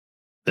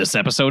This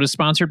episode is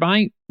sponsored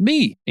by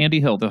me,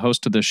 Andy Hill, the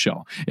host of this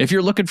show. If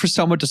you're looking for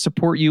someone to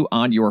support you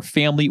on your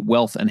family,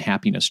 wealth, and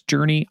happiness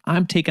journey,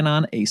 I'm taking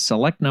on a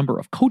select number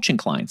of coaching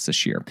clients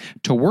this year.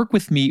 To work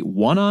with me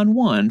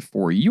one-on-one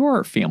for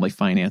your family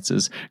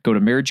finances, go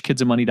to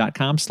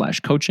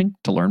marriagekidsandmoney.com/coaching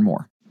to learn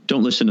more.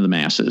 Don't listen to the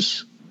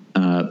masses.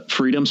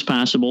 Freedom's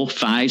possible.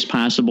 FI's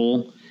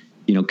possible.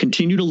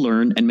 Continue to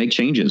learn and make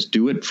changes.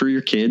 Do it for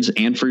your kids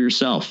and for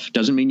yourself.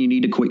 Doesn't mean you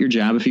need to quit your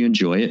job if you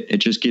enjoy it. It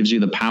just gives you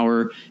the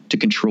power to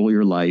control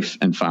your life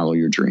and follow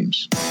your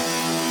dreams.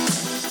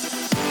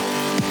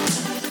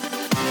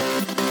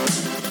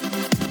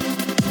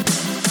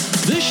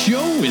 This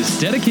show is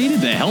dedicated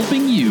to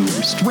helping you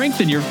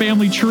strengthen your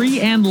family tree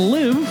and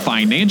live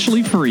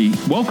financially free.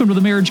 Welcome to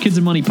the Marriage, Kids,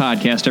 and Money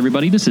podcast,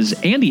 everybody. This is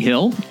Andy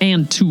Hill,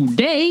 and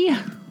today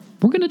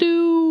we're going to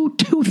do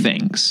two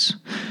things.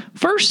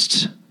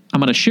 First, I'm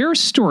going to share a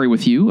story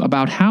with you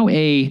about how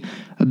a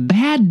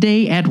bad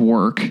day at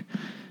work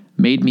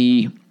made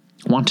me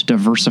want to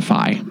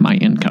diversify my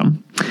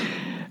income.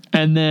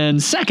 And then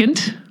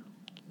second,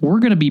 we're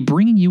going to be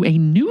bringing you a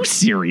new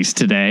series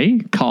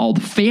today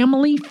called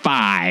Family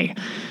FI.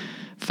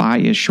 FI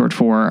is short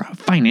for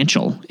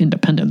financial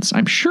independence.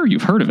 I'm sure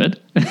you've heard of it.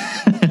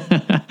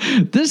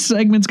 This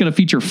segment's going to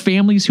feature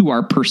families who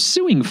are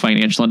pursuing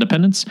financial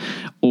independence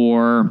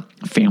or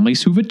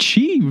families who've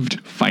achieved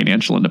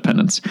financial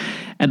independence.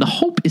 And the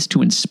hope is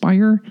to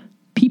inspire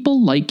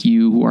people like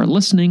you who are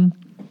listening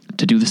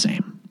to do the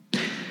same.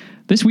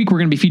 This week, we're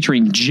going to be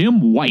featuring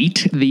Jim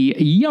White, the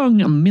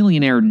young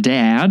millionaire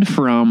dad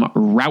from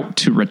Route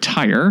to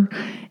Retire.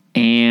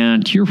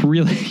 And you're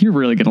really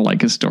going to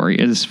like his story.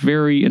 It is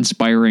very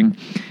inspiring,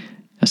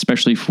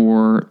 especially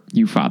for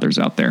you fathers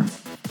out there.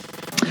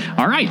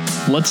 All right,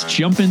 let's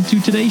jump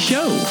into today's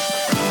show.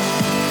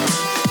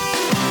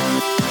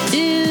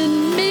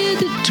 In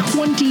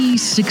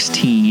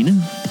mid-2016,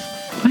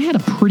 I had a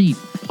pretty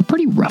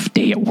rough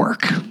day at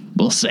work,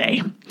 we'll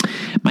say.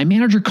 My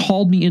manager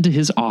called me into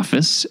his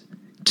office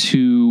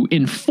to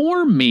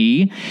inform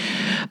me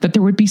that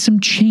there would be some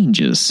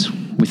changes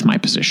with my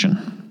position.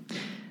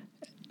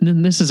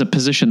 And this is a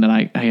position that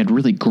I had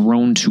really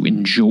grown to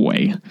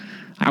enjoy.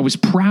 I was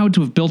proud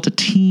to have built a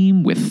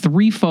team with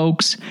 3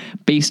 folks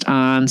based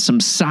on some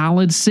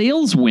solid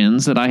sales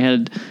wins that I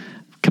had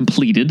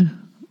completed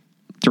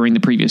during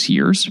the previous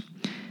years.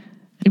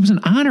 It was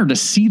an honor to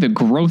see the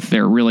growth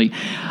there, really.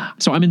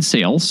 So I'm in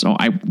sales, so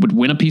I would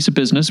win a piece of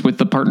business with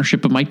the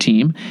partnership of my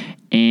team,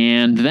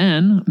 and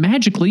then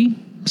magically,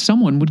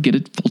 someone would get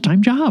a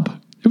full-time job.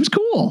 It was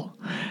cool.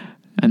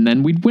 And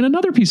then we'd win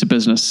another piece of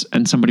business,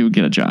 and somebody would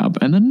get a job,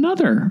 and then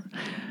another.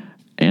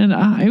 And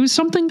it was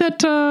something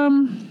that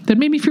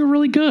made me feel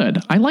really good.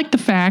 I liked the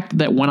fact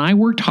that when I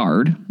worked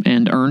hard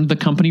and earned the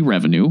company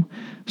revenue,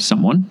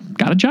 someone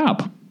got a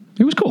job.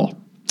 It was cool.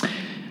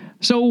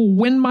 So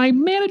when my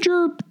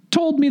manager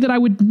told me that I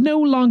would no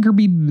longer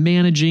be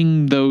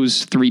managing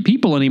those 3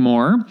 people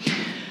anymore,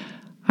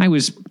 I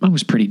was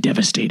pretty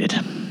devastated.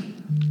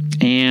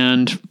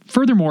 And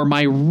furthermore,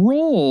 my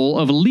role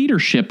of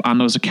leadership on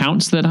those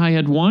accounts that I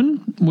had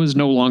won was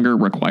no longer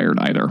required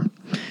either.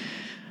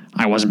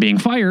 I wasn't being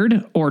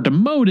fired or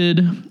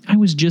demoted. I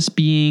was just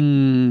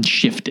being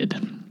shifted.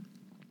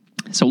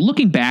 So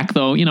looking back,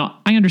 though,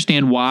 I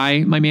understand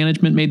why my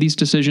management made these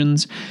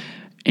decisions.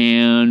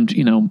 And,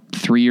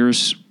 3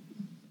 years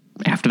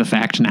after the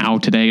fact now,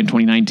 today in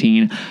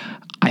 2019,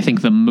 I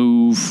think the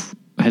move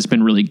has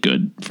been really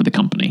good for the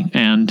company.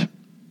 And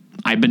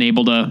I've been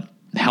able to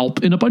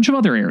help in a bunch of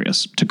other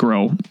areas to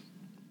grow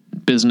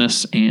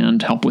business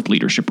and help with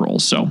leadership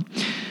roles.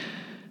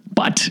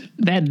 But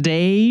that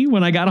day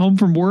when I got home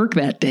from work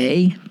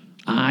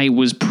I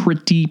was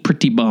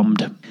pretty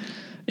bummed.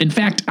 In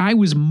fact, I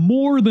was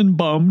more than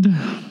bummed.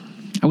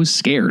 I was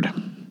scared.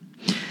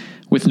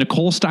 With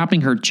Nicole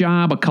stopping her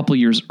job a couple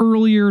years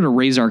earlier to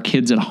raise our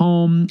kids at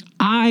home,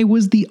 I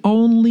was the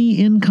only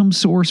income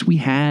source we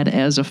had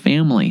as a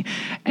family.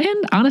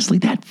 And honestly,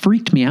 that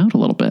freaked me out a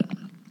little bit.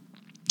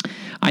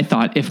 I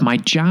thought if my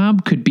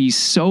job could be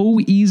so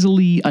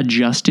easily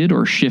adjusted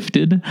or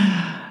shifted,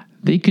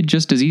 they could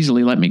just as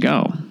easily let me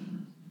go.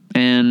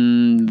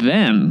 And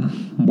then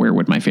where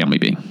would my family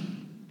be?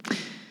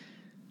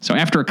 So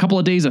after a couple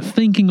of days of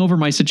thinking over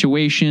my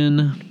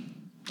situation,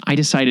 I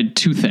decided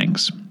 2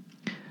 things.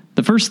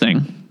 The first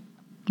thing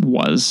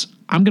was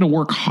I'm going to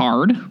work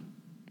hard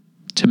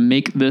to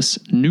make this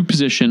new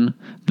position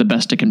the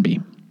best it can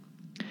be.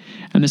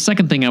 And the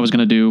second thing I was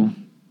going to do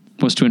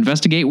was to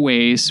investigate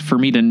ways for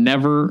me to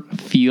never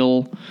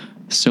feel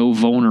so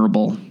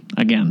vulnerable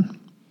again.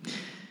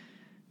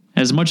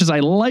 As much as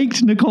I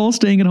liked Nicole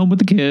staying at home with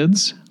the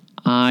kids,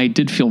 I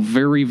did feel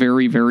very,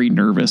 very, very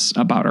nervous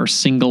about our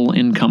single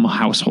income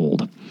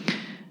household.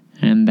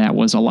 And that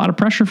was a lot of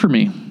pressure for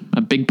me.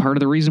 A big part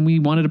of the reason we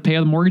wanted to pay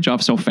the mortgage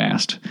off so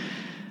fast.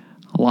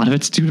 A lot of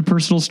it's due to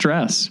personal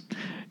stress.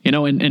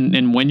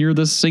 And when you're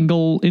the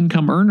single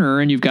income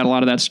earner and you've got a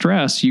lot of that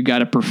stress, you got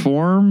to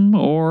perform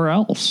or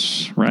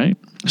else, right?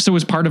 So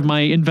as part of my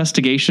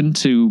investigation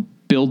to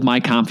build my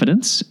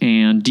confidence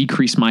and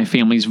decrease my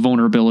family's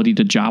vulnerability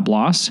to job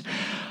loss,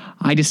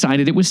 I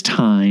decided it was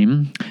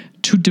time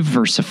to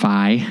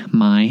diversify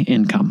my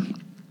income.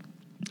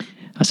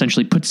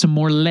 Essentially put some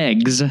more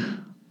legs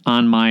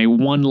on my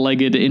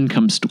one-legged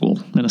income stool,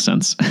 in a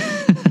sense.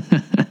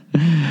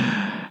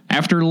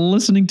 After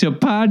listening to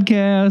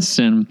podcasts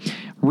and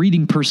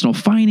reading personal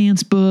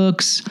finance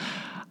books,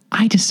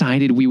 I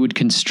decided we would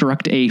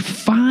construct a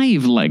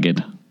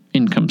 5-legged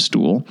income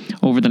stool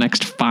over the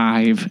next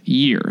 5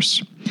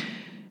 years.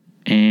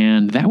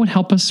 And that would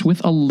help us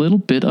with a little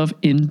bit of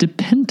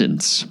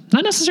independence.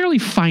 Not necessarily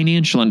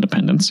financial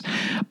independence,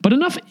 but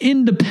enough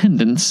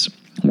independence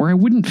where I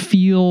wouldn't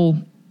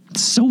feel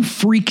so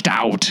freaked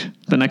out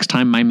the next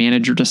time my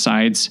manager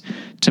decides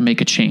to make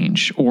a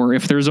change. Or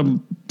if there's a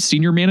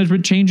senior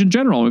management change in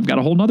general, we've got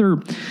a whole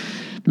nother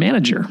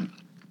manager.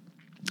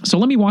 So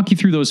let me walk you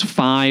through those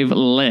 5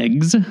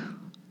 legs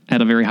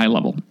at a very high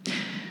level.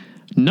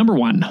 Number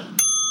 1,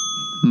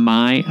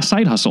 my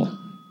side hustle.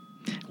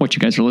 What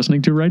you guys are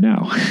listening to right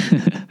now.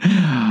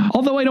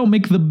 Although I don't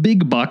make the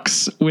big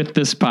bucks with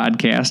this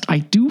podcast, I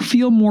do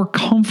feel more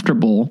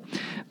comfortable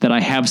that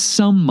I have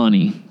some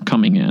money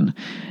coming in.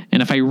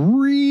 And if I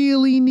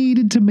really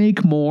needed to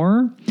make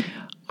more,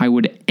 I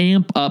would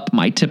amp up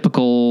my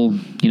typical,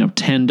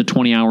 10 to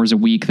 20 hours a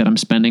week that I'm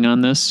spending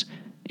on this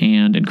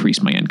and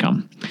increase my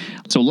income.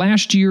 So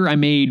last year I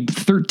made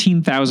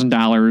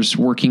 $13,000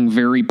 working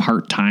very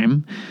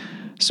part-time.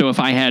 So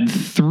if I had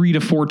 3 to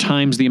 4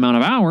 times the amount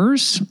of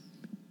hours,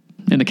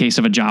 in the case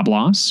of a job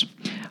loss,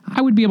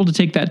 I would be able to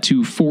take that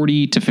to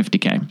 40 to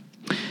 50K.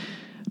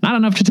 Not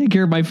enough to take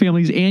care of my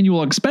family's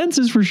annual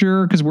expenses for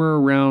sure, because we're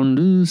around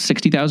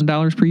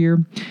 $60,000 per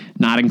year,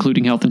 not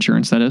including health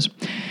insurance, that is.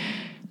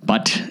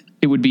 But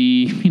it would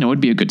be,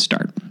 it'd be a good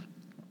start.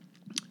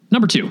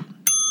 Number 2,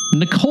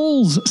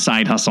 Nicole's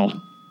side hustle.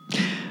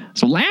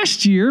 So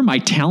last year, my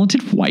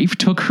talented wife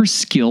took her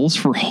skills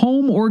for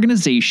home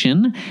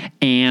organization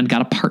and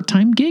got a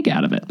part-time gig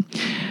out of it.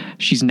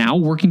 She's now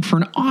working for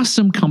an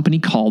awesome company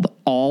called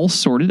All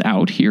Sorted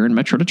Out here in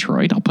Metro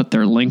Detroit. I'll put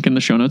their link in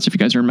the show notes if you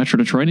guys are in Metro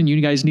Detroit and you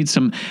guys need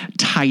some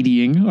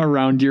tidying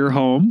around your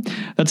home.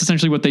 That's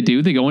essentially what they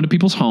do. They go into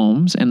people's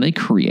homes and they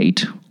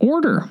create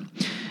order.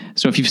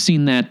 So if you've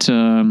seen that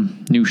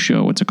new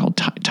show, what's it called?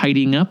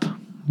 Tidying Up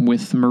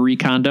with Marie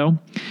Kondo.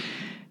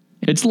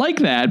 It's like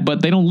that,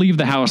 but they don't leave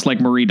the house like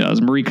Marie does.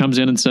 Marie comes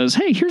in and says,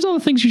 hey, here's all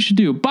the things you should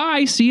do.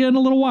 Bye. See you in a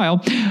little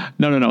while.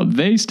 No.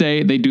 They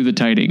stay. They do the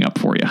tidying up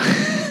for you.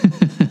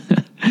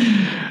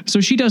 So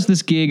she does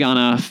this gig on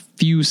a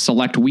few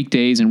select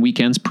weekdays and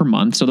weekends per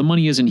month. So the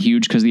money isn't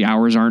huge because the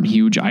hours aren't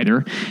huge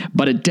either.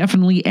 But it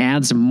definitely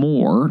adds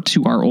more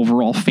to our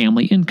overall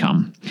family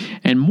income.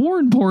 And more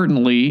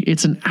importantly,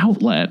 it's an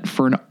outlet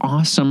for an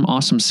awesome,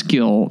 awesome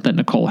skill that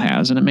Nicole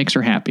has, and it makes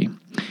her happy.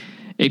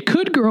 It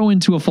could grow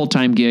into a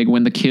full-time gig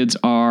when the kids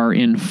are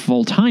in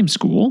full-time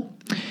school,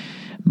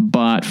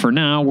 but for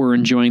now, we're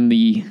enjoying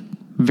the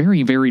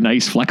very, very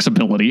nice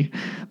flexibility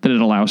that it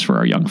allows for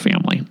our young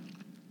family.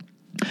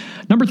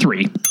 Number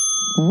 3,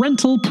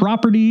 rental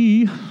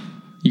property.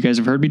 You guys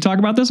have heard me talk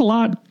about this a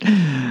lot.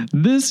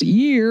 This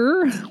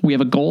year, we have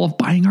a goal of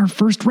buying our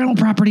first rental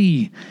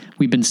property.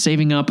 We've been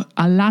saving up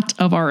a lot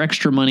of our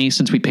extra money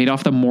since we paid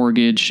off the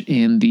mortgage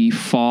in the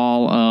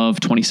fall of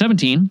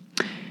 2017.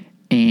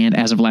 And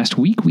as of last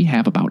week, we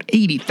have about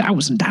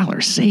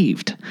 $80,000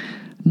 saved.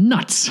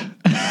 Nuts.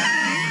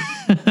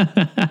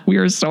 We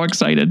are so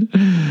excited.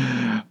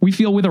 We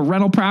feel with a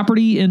rental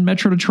property in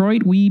Metro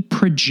Detroit, we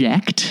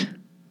project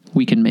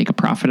we can make a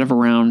profit of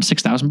around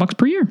 $6,000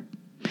 per year.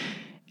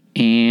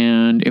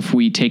 And if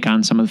we take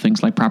on some of the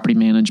things like property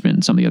management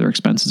and some of the other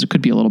expenses, it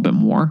could be a little bit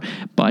more.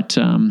 But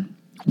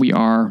we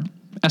are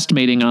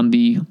estimating on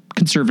the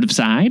conservative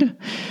side.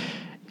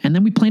 And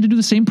then we plan to do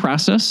the same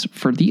process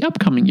for the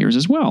upcoming years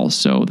as well.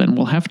 So then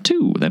we'll have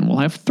 2, then we'll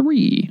have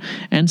 3,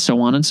 and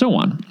so on and so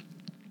on.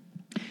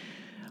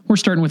 We're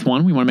starting with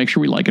 1. We want to make sure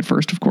we like it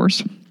first, of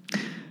course.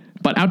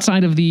 But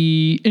outside of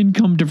the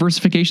income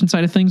diversification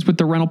side of things with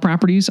the rental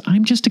properties,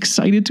 I'm just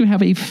excited to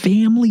have a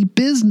family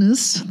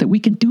business that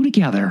we can do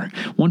together.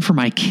 One for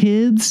my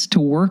kids to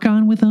work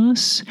on with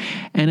us.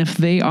 And if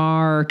they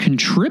are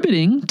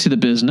contributing to the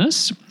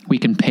business, we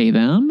can pay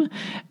them.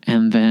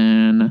 And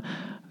then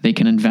they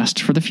can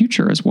invest for the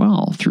future as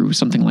well through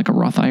something like a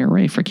Roth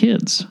IRA for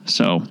kids.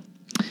 So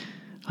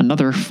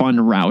another fun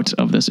route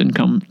of this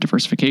income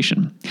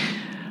diversification.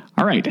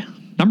 All right,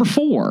 number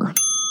 4,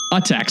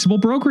 a taxable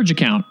brokerage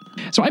account.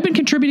 So I've been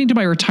contributing to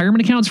my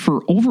retirement accounts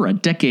for over a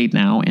decade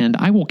now, and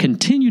I will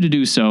continue to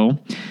do so.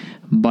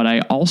 But I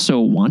also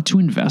want to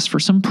invest for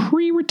some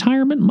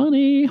pre-retirement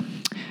money.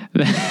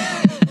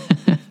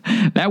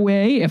 That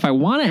way, if I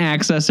want to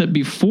access it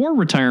before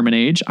retirement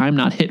age, I'm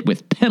not hit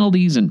with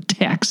penalties and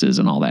taxes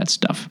and all that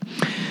stuff.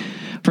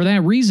 For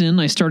that reason,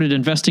 I started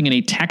investing in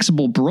a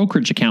taxable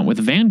brokerage account with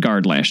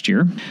Vanguard last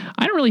year.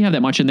 I don't really have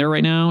that much in there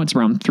right now. It's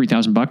around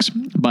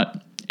 $3,000,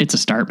 but it's a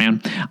start,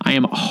 man. I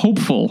am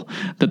hopeful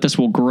that this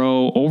will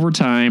grow over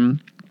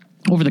time,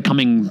 over the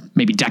coming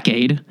maybe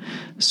decade,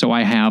 so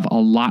I have a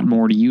lot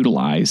more to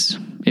utilize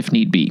if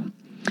need be.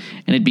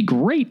 And it'd be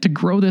great to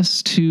grow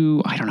this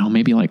to, I don't know,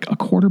 maybe like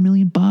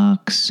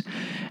 $250,000.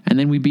 And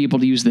then we'd be able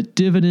to use the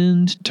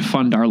dividend to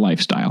fund our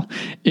lifestyle.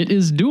 It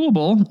is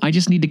doable. I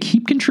just need to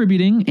keep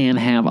contributing and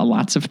have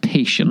lots of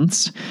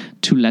patience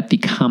to let the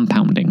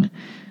compounding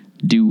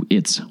do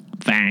its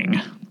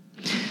thing.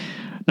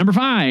 Number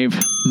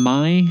 5,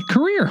 my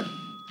career.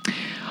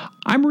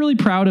 I'm really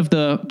proud of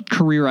the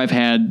career I've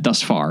had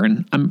thus far,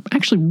 and I'm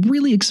actually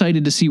really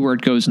excited to see where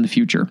it goes in the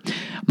future.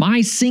 My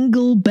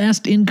single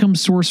best income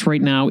source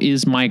right now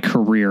is my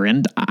career,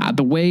 and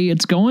the way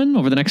it's going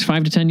over the next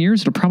 5 to 10 years,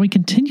 it'll probably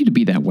continue to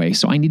be that way,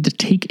 so I need to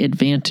take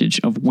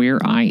advantage of where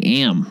I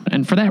am.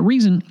 And for that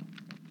reason,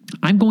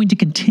 I'm going to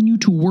continue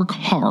to work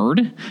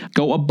hard,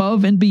 go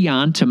above and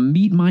beyond to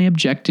meet my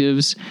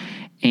objectives,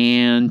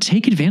 and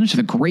take advantage of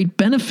the great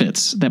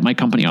benefits that my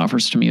company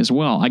offers to me as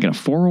well. I get a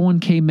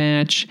 401k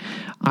match.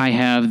 I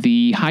have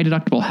the high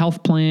deductible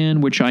health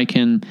plan, which I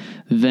can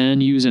then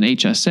use an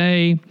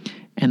HSA.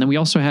 And then we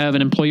also have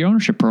an employee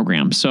ownership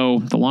program. So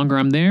the longer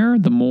I'm there,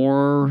 the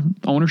more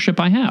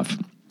ownership I have.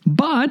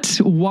 But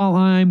while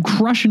I'm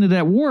crushing it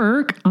at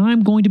work,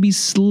 I'm going to be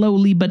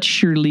slowly but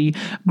surely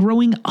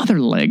growing other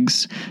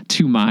legs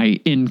to my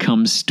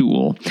income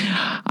stool.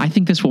 I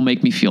think this will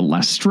make me feel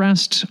less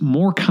stressed,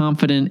 more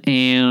confident,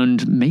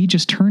 and may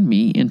just turn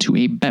me into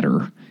a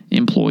better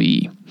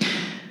employee.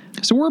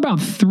 So we're about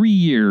 3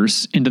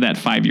 years into that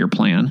 5-year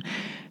plan.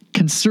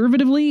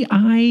 Conservatively,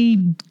 I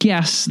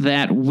guess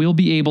that we'll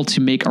be able to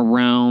make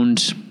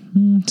around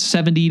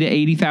 $70,000 to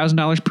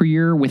 $80,000 per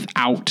year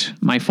without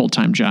my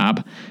full-time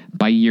job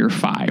by year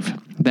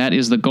 5. That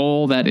is the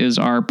goal. That is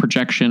our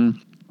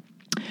projection.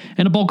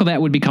 And a bulk of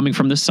that would be coming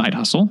from this side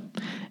hustle,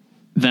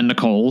 then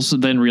Nicole's,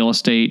 then real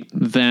estate,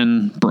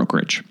 then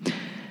brokerage.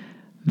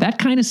 That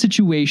kind of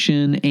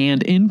situation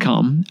and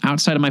income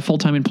outside of my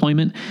full-time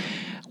employment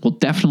will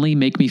definitely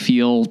make me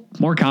feel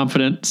more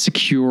confident,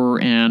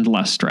 secure, and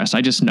less stressed.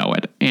 I just know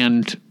it.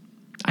 And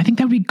I think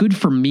that would be good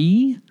for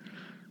me,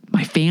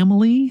 my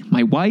family,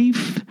 my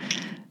wife,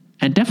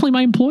 and definitely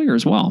my employer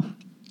as well.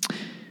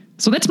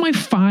 So that's my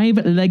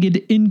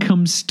 5-legged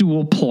income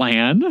stool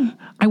plan.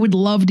 I would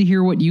love to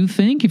hear what you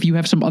think, if you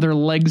have some other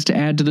legs to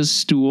add to this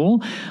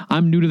stool.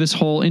 I'm new to this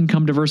whole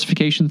income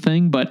diversification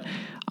thing, but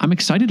I'm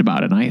excited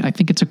about it. I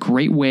think it's a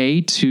great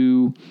way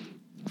to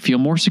feel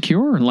more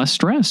secure and less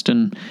stressed,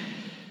 and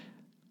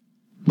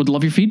would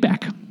love your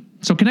feedback.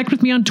 So connect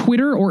with me on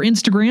Twitter or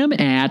Instagram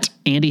at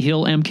Andy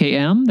Hill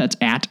MKM. That's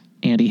at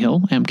Andy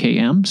Hill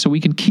MKM, so we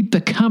can keep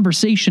the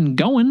conversation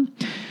going.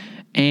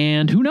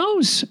 And who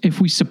knows, if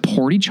we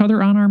support each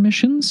other on our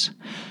missions,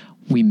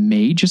 we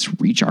may just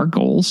reach our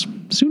goals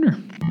sooner.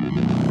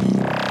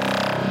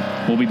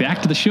 We'll be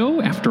back to the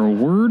show after a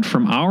word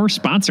from our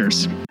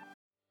sponsors.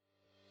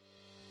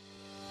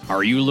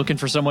 Are you looking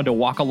for someone to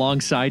walk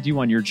alongside you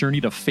on your journey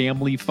to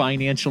family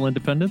financial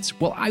independence?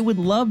 Well, I would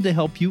love to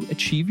help you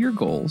achieve your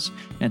goals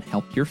and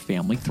help your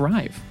family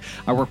thrive.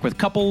 I work with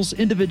couples,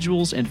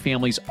 individuals, and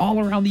families all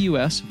around the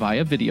U.S.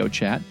 via video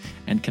chat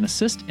and can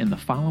assist in the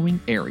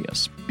following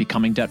areas: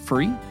 becoming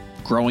debt-free,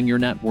 growing your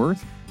net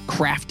worth,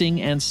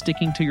 crafting and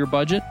sticking to your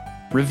budget,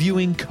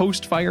 reviewing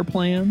Coast Fire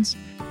plans,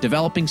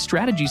 developing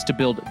strategies to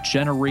build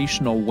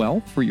generational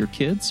wealth for your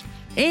kids,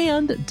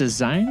 and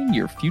designing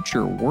your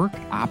future work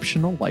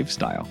optional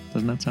lifestyle.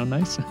 Doesn't that sound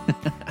nice?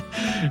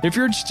 If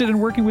you're interested in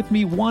working with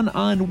me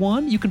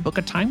one-on-one, you can book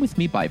a time with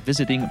me by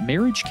visiting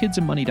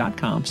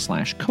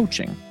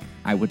marriagekidsandmoney.com/coaching.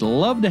 I would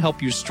love to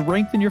help you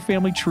strengthen your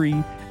family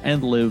tree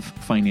and live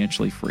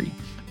financially free.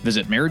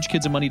 Visit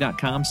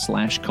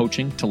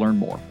marriagekidsandmoney.com/coaching to learn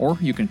more, or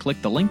you can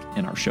click the link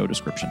in our show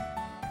description.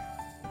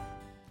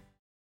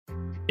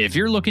 If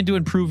you're looking to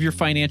improve your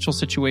financial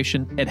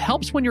situation, it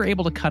helps when you're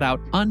able to cut out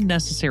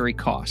unnecessary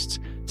costs.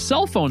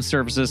 Cell phone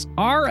services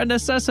are a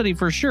necessity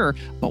for sure,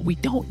 but we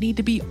don't need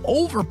to be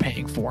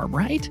overpaying for them,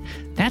 right?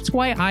 That's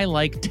why I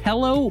like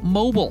Tello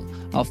Mobile,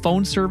 a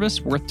phone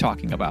service worth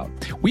talking about.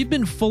 We've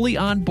been fully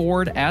on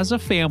board as a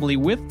family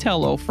with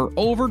Tello for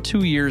over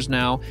 2 years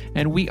now,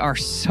 and we are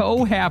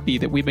so happy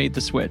that we made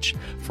the switch.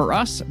 For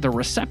us, the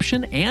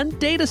reception and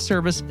data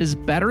service is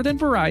better than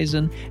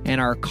Verizon, and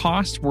our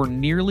costs were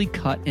nearly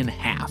cut in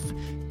half.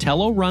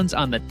 Tello runs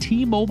on the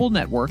T-Mobile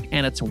network,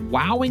 and it's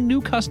wowing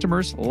new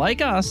customers like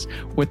us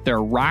with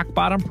their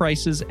rock-bottom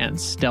prices and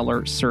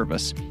stellar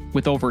service.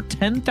 With over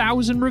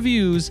 10,000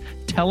 reviews,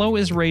 Tello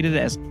is rated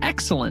as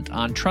excellent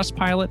on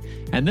Trustpilot,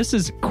 and this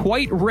is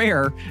quite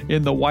rare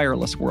in the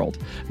wireless world.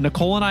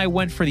 Nicole and I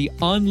went for the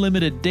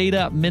unlimited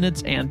data,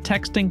 minutes, and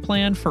texting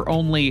plan for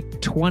only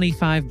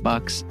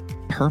 $25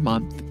 per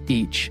month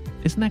each.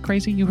 Isn't that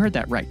crazy? You heard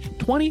that right.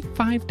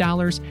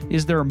 $25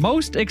 is their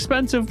most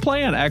expensive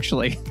plan,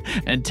 actually.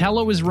 And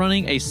Tello is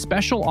running a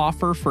special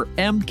offer for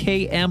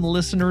MKM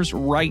listeners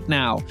right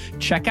now.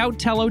 Check out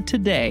Tello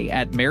today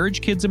at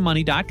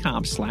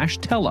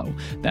marriagekidsandmoney.com/Tello.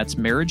 That's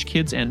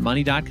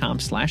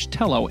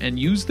marriagekidsandmoney.com/Tello, and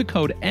use the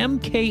code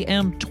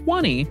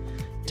MKM20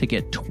 to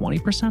get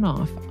 20%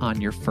 off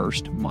on your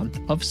first month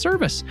of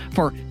service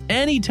for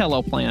any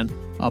Tello plan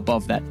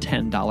above that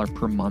 $10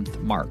 per month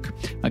mark.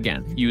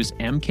 Again, use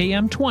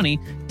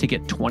MKM20 to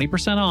get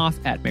 20% off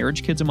at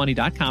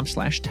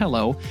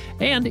marriagekidsandmoney.com/Tello,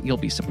 and you'll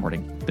be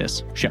supporting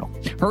this show.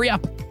 Hurry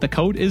up. The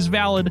code is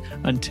valid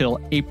until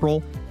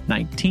April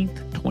 19th,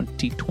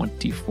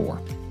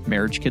 2024.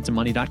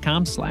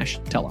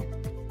 marriagekidsandmoney.com/Tello.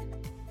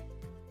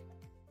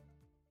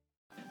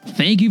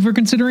 Thank you for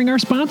considering our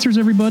sponsors,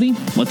 everybody.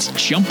 Let's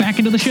jump back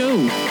into the show.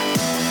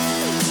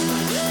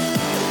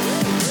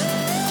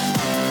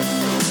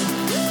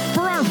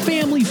 For our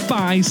Family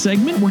Fi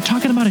segment, we're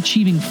talking about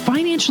achieving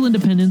financial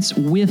independence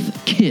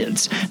with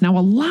kids. Now,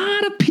 a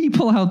lot of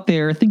people out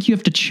there think you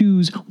have to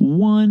choose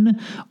one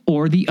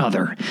or the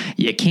other.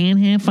 You can't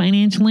have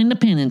financial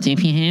independence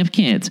if you have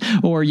kids,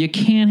 or you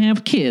can't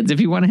have kids if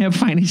you want to have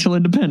financial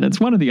independence.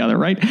 One or the other,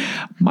 right?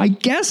 My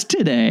guest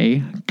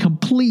today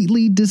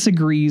completely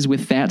disagrees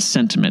with that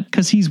sentiment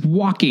because he's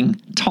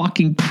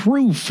talking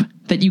proof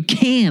that you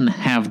can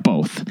have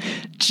both.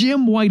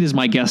 Jim White is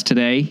my guest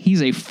today.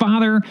 He's a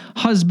father,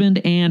 husband,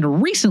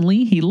 and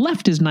recently he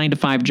left his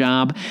 9-to-5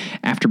 job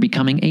after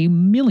becoming a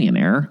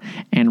millionaire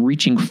and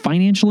reaching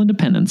financial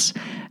independence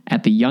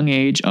at the young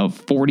age of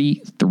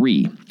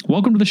 43.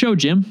 Welcome to the show,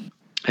 Jim.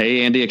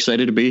 Hey, Andy,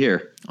 excited to be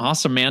here.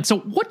 Awesome, man. So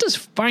what does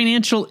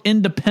financial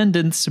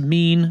independence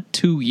mean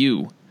to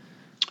you?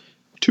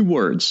 2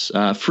 words,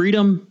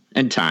 freedom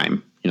and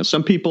time. You know,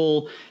 some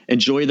people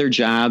enjoy their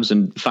jobs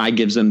and FI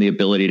gives them the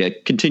ability to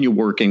continue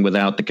working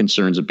without the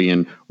concerns of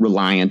being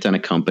reliant on a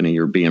company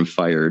or being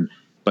fired.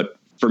 But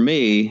for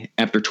me,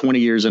 after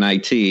 20 years in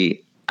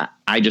IT,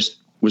 I just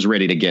was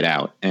ready to get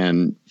out,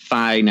 and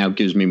FI now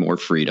gives me more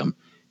freedom.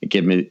 It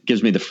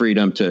gives me the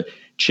freedom to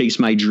chase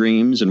my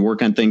dreams and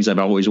work on things I've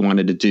always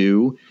wanted to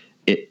do.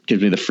 It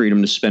gives me the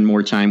freedom to spend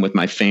more time with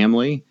my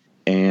family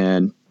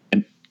and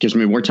gives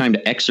me more time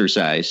to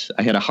exercise.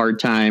 I had a hard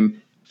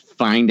time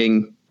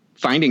finding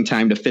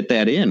time to fit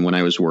that in when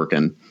I was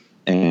working.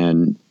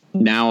 And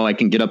now I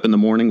can get up in the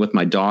morning with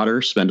my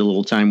daughter, spend a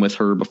little time with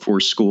her before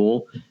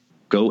school,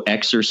 go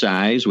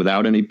exercise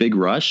without any big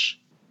rush,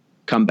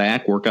 come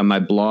back, work on my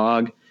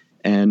blog,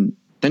 and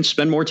then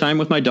spend more time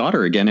with my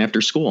daughter again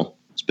after school.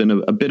 It's been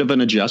a bit of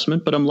an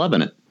adjustment, but I'm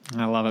loving it.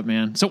 I love it,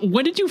 man. So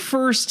when did you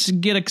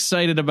first get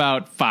excited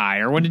about FI,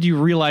 or when did you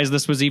realize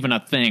this was even a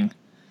thing?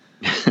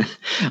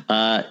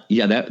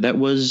 That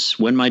was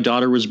when my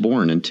daughter was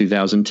born in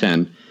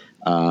 2010.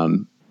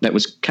 That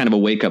was kind of a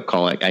wake-up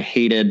call. I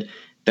hated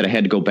that I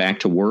had to go back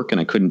to work and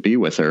I couldn't be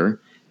with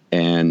her.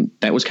 And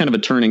that was kind of a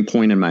turning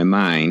point in my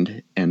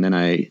mind. And then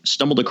I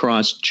stumbled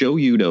across Joe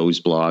Udo's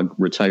blog,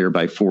 Retire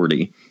by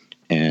 40.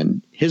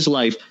 And his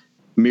life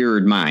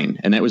mirrored mine.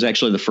 And that was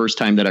actually the first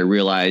time that I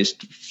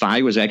realized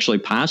FI was actually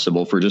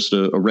possible for just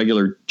a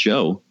regular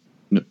Joe.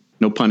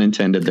 No pun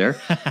intended there.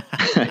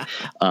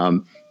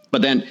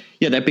 But then,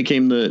 that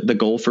became the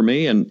goal for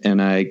me.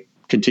 And I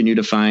continue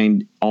to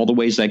find all the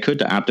ways I could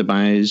to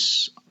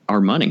optimize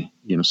our money,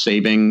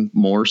 saving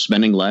more,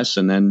 spending less,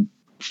 and then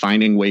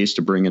finding ways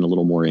to bring in a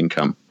little more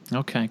income.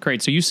 Okay,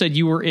 great. So you said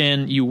you were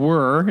in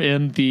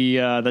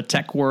the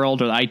tech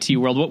world or the IT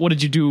world. What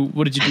did you do?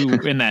 What did you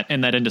do in that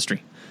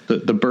industry?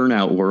 The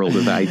burnout world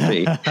of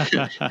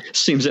IT.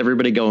 Seems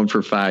everybody going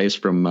for FIs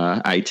from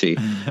IT.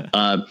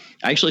 I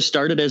actually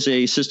started as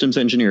a systems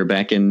engineer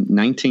back in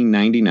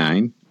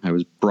 1999. I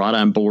was brought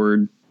on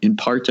board in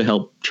part to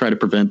help try to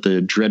prevent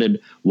the dreaded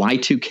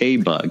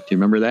Y2K bug. Do you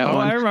remember that one? Oh,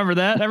 I remember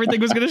that.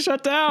 Everything was going to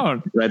shut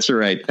down. That's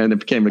right. And it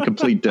became a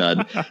complete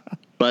dud.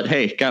 But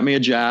hey, got me a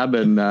job.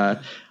 And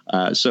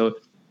so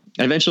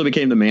I eventually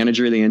became the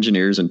manager of the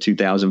engineers in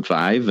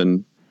 2005.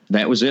 And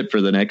that was it for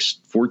the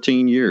next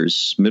 14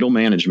 years. Middle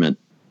management,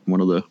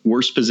 one of the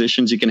worst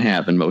positions you can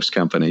have in most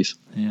companies.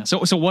 Yeah.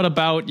 So what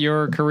about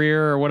your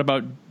career, or what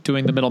about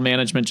doing the middle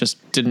management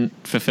just didn't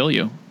fulfill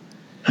you?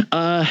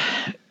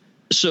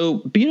 So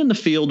being in the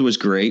field was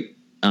great.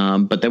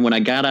 But then when I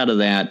got out of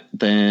that,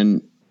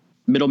 then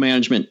middle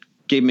management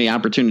gave me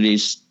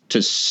opportunities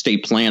to stay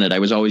planted. I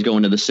was always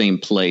going to the same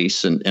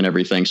place and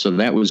everything. So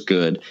that was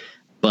good.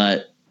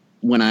 But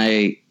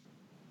the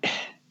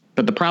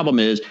problem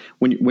is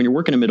when you're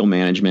working in middle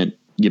management,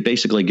 you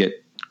basically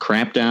get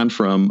crapped on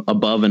from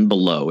above and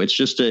below. It's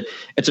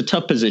a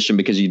tough position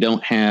because you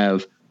don't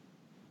have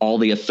all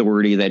the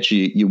authority that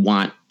you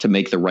want to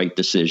make the right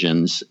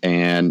decisions.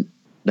 And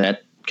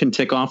that can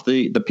tick off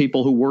the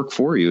people who work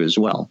for you as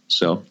well.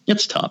 So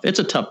it's tough. It's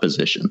a tough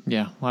position.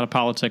 Yeah. A lot of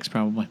politics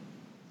probably.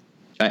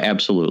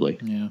 Absolutely.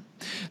 Yeah.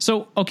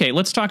 So, okay,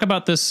 let's talk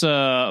about this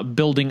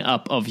building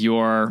up of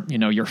your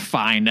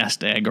FI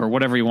nest egg, or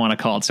whatever you want to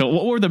call it. So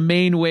what were the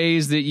main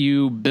ways that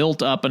you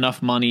built up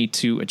enough money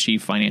to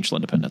achieve financial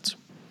independence?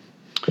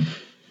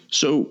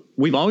 So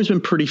we've always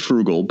been pretty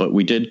frugal, but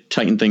we did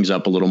tighten things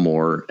up a little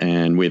more.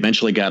 And we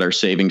eventually got our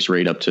savings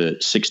rate up to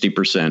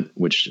 60%,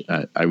 which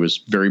I was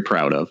very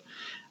proud of.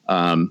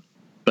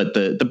 But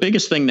the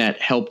biggest thing that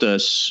helped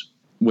us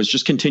was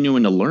just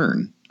continuing to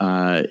learn.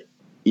 And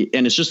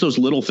it's just those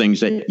little things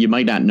that you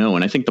might not know.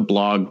 And I think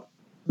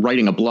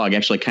writing a blog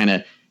actually kind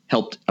of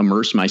helped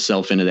immerse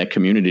myself into that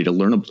community to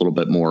learn a little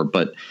bit more.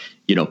 But,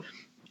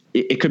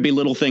 it could be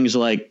little things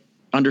like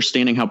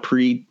understanding how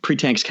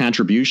pre-tax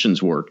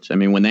contributions worked. I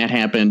mean, when that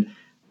happened,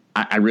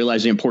 I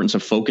realized the importance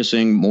of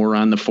focusing more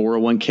on the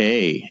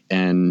 401k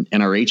and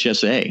our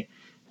HSA.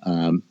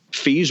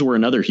 Fees were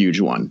another huge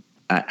one.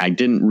 I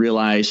didn't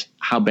realize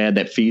how bad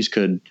that fees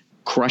could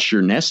crush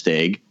your nest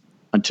egg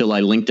until I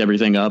linked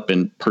everything up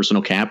in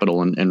Personal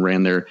Capital and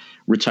ran their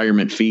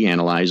retirement fee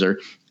analyzer.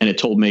 And it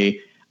told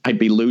me I'd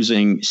be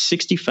losing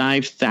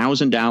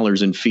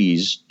 $65,000 in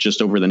fees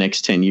just over the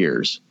next 10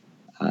 years.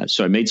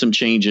 So I made some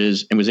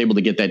changes and was able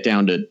to get that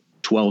down to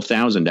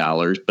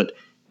 $12,000. But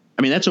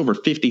I mean, that's over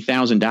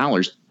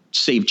 $50,000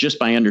 saved just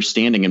by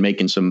understanding and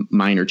making some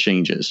minor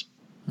changes.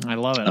 I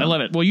love it. I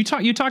love it. Well, you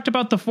talked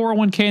about the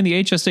 401k and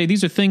the HSA.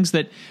 These are things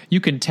that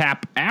you can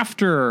tap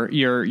after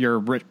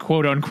your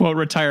quote unquote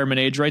retirement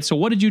age, right? So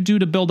what did you do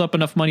to build up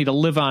enough money to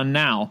live on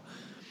now?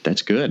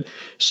 That's good.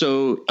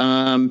 So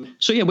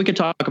yeah, we could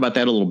talk about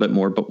that a little bit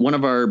more, but one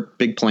of our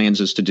big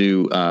plans is to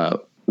do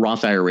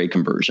Roth IRA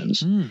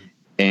conversions.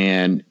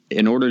 And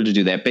in order to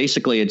do that,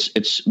 basically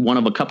it's one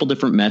of a couple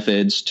different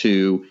methods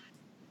to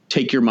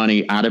take your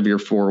money out of your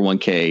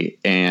 401k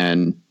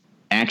and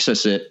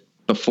access it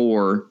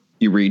before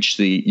you reach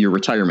your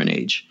retirement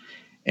age.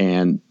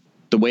 And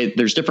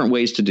there's different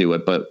ways to do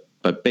it,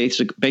 but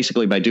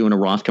basically by doing a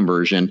Roth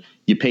conversion,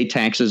 you pay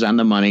taxes on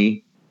the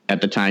money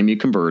at the time you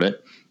convert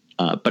it,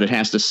 but it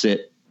has to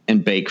sit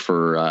and bake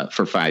for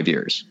 5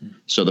 years.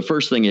 So the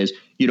first thing is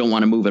you don't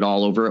want to move it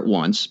all over at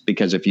once,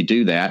 because if you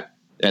do that,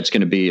 that's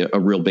going to be a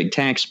real big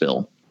tax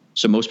bill.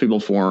 So most people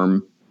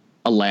form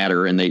a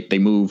ladder and they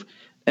move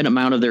an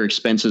amount of their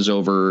expenses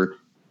over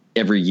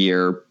every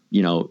year,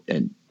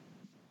 and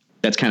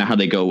that's kind of how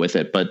they go with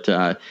it. But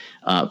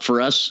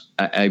for us,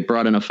 I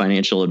brought in a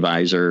financial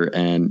advisor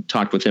and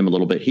talked with him a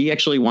little bit. He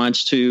actually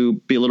wants to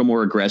be a little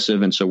more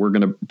aggressive. And so we're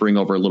going to bring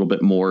over a little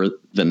bit more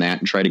than that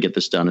and try to get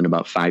this done in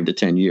about 5 to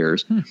 10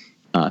 years.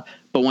 But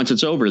once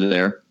it's over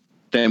there,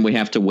 then we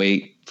have to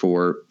wait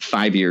for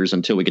 5 years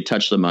until we could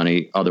touch the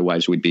money.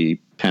 Otherwise, we'd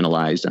be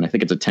penalized. And I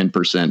think it's a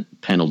 10%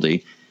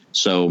 penalty.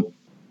 So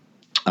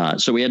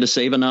we had to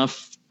save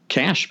enough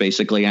cash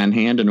basically on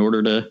hand in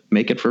order to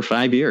make it for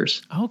 5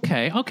 years.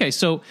 Okay.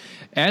 So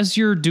as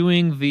you're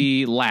doing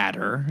the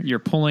ladder, you're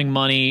pulling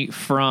money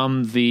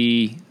from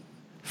the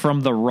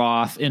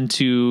Roth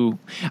into,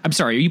 I'm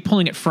sorry, are you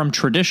pulling it from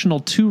traditional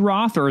to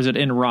Roth, or is it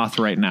in Roth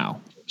right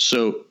now?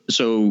 So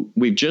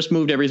we've just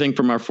moved everything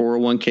from our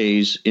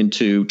 401ks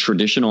into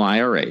traditional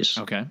IRAs.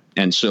 Okay.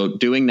 And so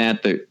doing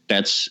that,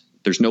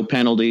 there's no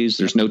penalties,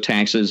 there's no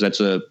taxes. That's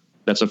a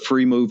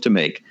free move to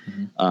make.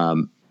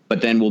 But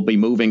then we'll be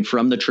moving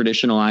from the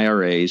traditional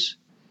IRAs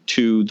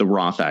to the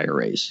Roth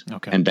IRAs.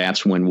 Okay. And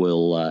that's when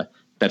we'll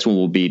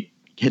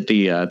hit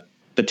the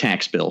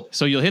tax bill.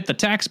 So you'll hit the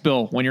tax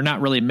bill when you're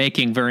not really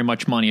making very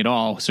much money at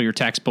all. So your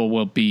tax bill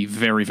will be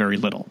very, very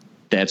little.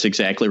 That's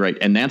exactly right.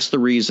 And that's the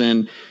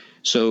reason.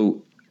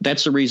 So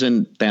that's the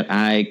reason that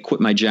I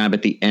quit my job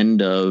at the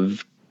end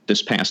of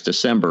this past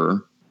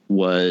December,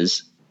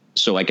 was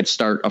so I could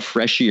start a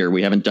fresh year.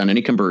 We haven't done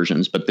any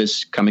conversions, but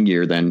this coming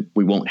year, then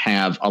we won't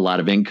have a lot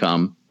of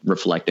income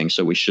reflecting.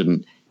 So we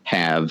shouldn't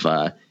have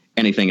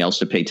anything else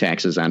to pay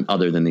taxes on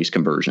other than these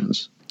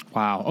conversions.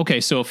 Wow.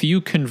 Okay. So if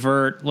you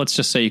convert, let's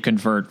just say you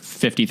convert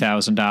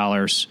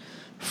 $50,000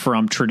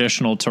 from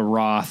traditional to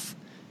Roth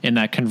in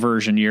that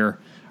conversion year,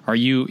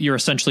 you're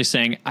essentially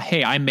saying,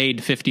 hey, I made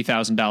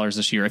 $50,000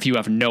 this year if you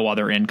have no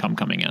other income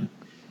coming in?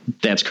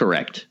 That's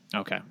correct.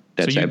 Okay.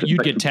 So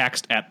you'd get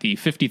taxed at the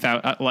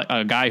 $50,000,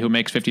 a guy who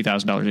makes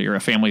 $50,000 a year, a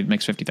family that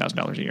makes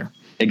 $50,000 a year.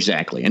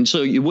 Exactly. And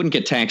so you wouldn't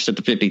get taxed at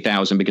the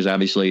 $50,000 because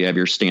obviously you have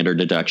your standard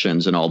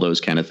deductions and all those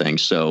kind of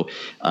things. So,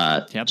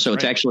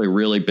 it's actually a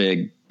really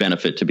big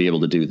benefit to be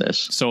able to do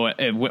this. So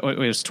it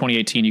was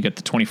 2018, you get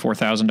the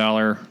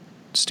 $24,000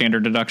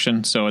 standard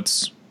deduction. So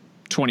it's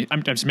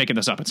I'm just making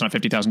this up. It's not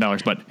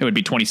 $50,000, but it would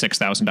be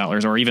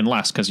 $26,000 or even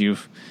less because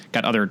you've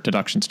got other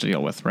deductions to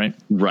deal with, right?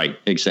 Right.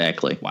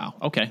 Exactly. Wow.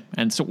 Okay.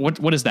 And so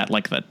what is that,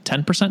 like the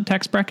 10%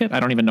 tax bracket? I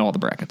don't even know all the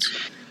brackets.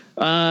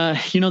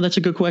 That's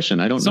a good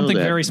question. I don't know. Something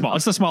very small.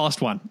 It's the smallest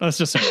one. Let's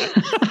just say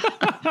that.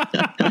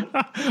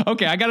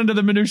 Okay, I got into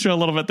the minutia a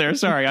little bit there.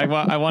 Sorry,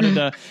 I wanted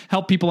to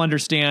help people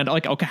understand.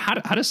 Like, okay,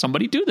 how does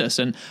somebody do this?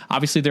 And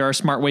obviously, there are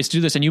smart ways to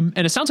do this. And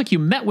it sounds like you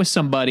met with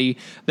somebody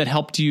that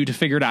helped you to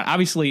figure it out.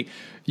 Obviously,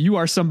 you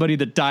are somebody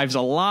that dives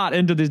a lot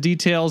into the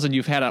details, and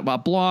you've had a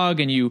blog,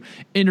 and you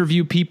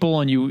interview people,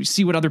 and you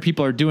see what other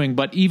people are doing.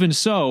 But even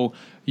so,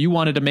 you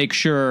wanted to make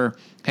sure,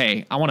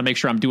 hey, I want to make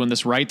sure I'm doing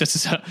this right.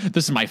 This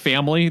is my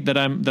family that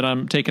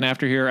I'm taking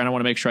after here, and I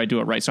want to make sure I do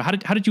it right. So how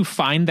did you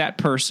find that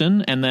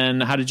person, and then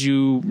how did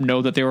you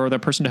know that they were the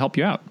person to help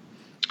you out?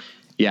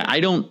 Yeah, I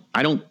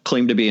don't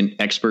claim to be an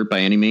expert by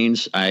any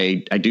means.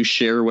 I do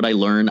share what I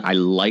learn. I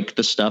like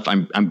the stuff.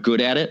 I'm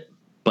good at it,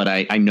 but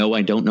I know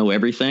I don't know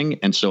everything,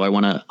 and so I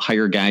want to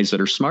hire guys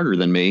that are smarter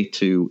than me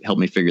to help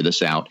me figure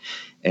this out.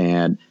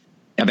 And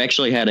I've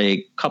actually had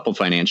a couple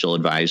financial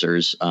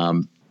advisors.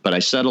 But I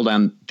settled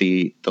on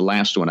the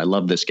last one. I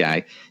love this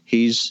guy.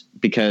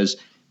 Because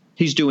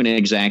he's doing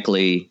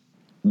exactly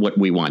what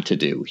we want to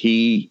do.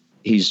 He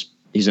he's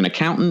an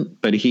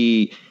accountant, but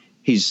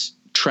he's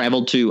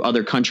traveled to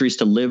other countries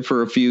to live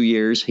for a few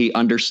years. He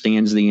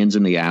understands the ins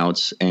and the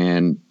outs,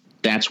 and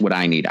that's what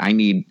I need. I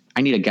need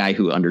a guy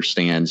who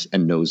understands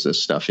and knows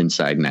this stuff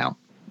inside and out.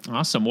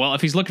 Awesome. Well,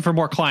 if he's looking for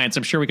more clients,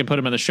 I'm sure we can put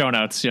him in the show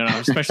notes,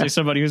 especially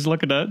somebody who's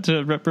looking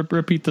to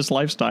repeat this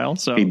lifestyle.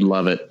 So he'd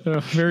love it.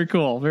 Very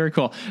cool. Very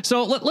cool.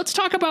 So let's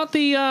talk about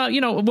the,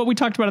 what we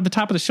talked about at the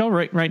top of the show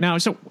right now.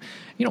 So,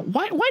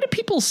 why do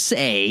people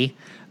say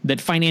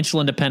that financial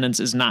independence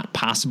is not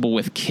possible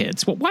with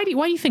kids? Well, why do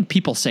you think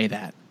people say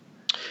that?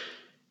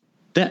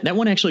 That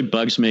one actually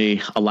bugs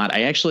me a lot.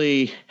 I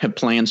actually have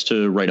plans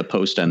to write a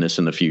post on this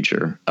in the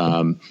future.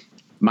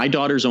 My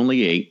daughter's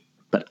only 8.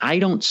 But I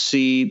don't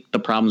see the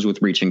problems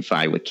with reaching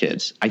 5 with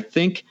kids. I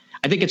think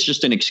it's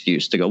just an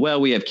excuse to go, well,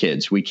 we have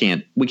kids. We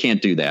can't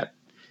do that.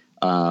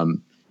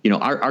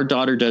 Our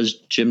daughter does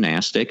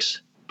gymnastics,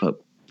 but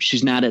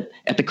she's not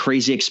at the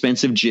crazy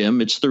expensive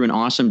gym. It's through an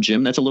awesome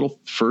gym. That's a little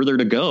further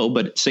to go,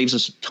 but it saves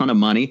us a ton of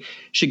money.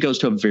 She goes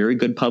to a very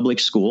good public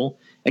school.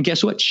 And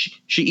guess what?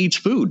 She eats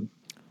food.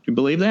 You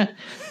believe that?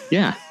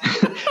 Yeah.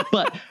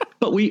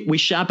 but we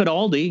shop at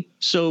Aldi.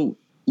 So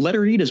let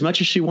her eat as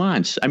much as she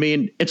wants. I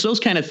mean, it's those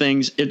kind of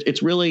things.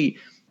 It's really,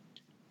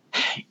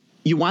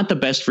 you want the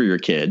best for your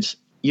kids.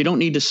 You don't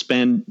need to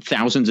spend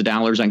thousands of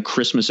dollars on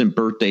Christmas and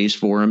birthdays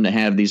for them to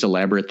have these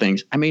elaborate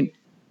things. I mean,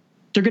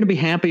 they're going to be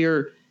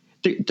happier.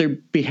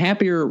 They'd be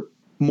happier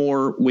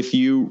more with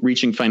you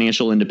reaching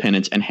financial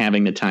independence and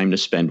having the time to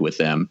spend with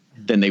them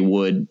than they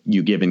would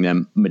you giving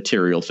them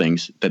material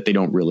things that they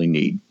don't really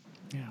need.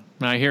 Yeah,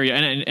 I hear you.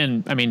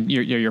 And I mean,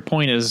 your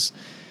point is,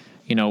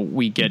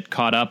 we get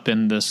caught up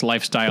in this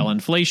lifestyle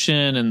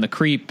inflation and the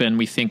creep, and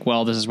we think,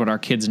 well, this is what our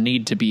kids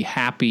need to be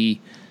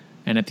happy.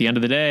 And at the end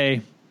of the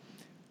day,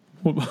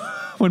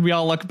 when we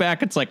all look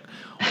back, it's like,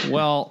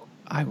 well,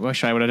 I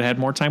wish I would have had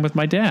more time with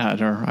my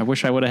dad, or I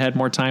wish I would have had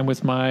more time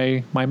with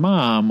my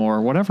mom,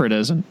 or whatever it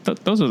is. And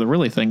those are the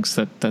really things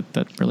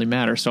that really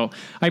matter. So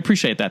I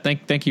appreciate that.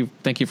 Thank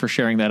you for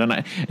sharing that.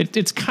 And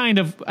it's kind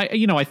of,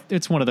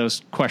 it's one of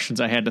those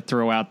questions I had to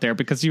throw out there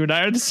because you and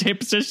I are in the same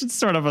position,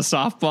 sort of a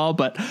softball,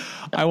 but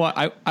I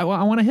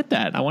want to hit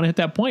that. I want to hit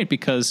that point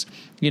because,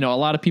 a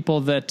lot of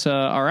people that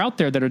are out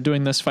there that are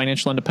doing this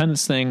financial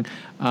independence thing,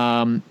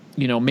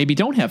 maybe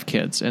don't have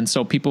kids. And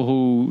so people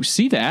who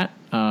see that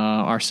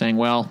are saying,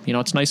 well,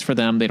 it's nice for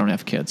them. They don't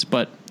have kids.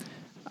 But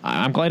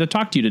I'm glad to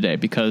talk to you today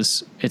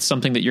because it's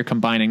something that you're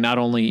combining not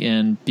only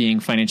in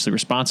being financially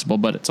responsible,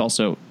 but it's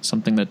also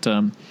something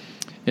that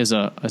is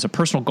a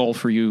personal goal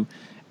for you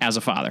as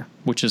a father,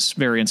 which is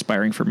very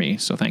inspiring for me.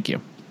 So thank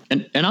you.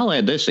 And I'll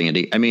add this,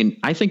 Andy. I mean,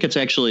 I think it's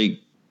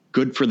actually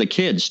good for the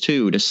kids,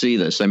 too, to see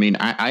this. I mean,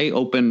 I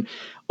open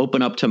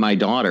up to my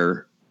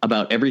daughter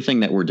about everything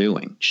that we're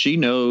doing. She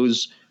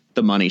knows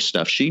the money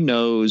stuff. She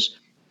knows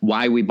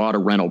why we bought a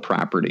rental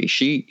property.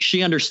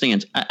 She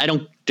understands. I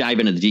don't dive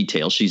into the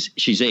details.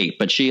 She's 8,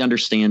 but she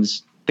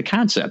understands the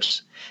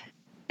concepts.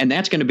 And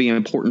that's going to be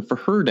important for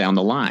her down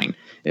the line.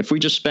 If we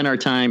just spend our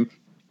time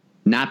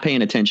not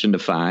paying attention to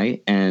Fi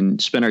and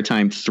spend our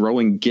time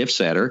throwing gifts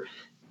at her,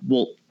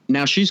 well,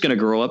 now she's going to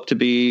grow up to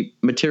be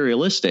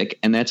materialistic.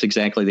 And that's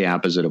exactly the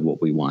opposite of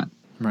what we want.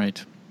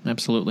 Right.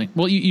 Absolutely.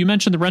 Well, you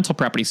mentioned the rental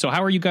property. So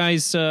how are you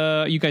guys?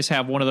 You guys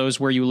have one of those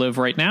where you live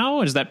right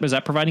now. Is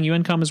that providing you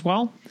income as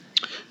well?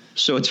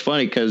 So it's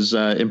funny because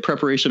in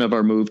preparation of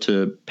our move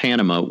to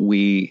Panama,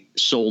 we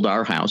sold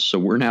our house. So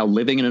we're now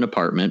living in an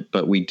apartment,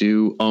 but we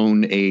do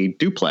own a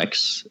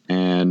duplex,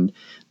 and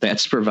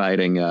that's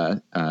providing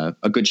a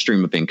good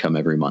stream of income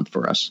every month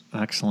for us.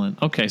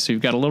 Excellent. Okay, so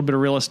you've got a little bit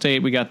of real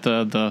estate. We got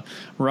the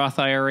Roth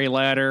IRA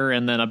ladder,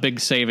 and then a big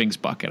savings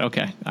bucket.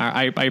 Okay,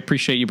 I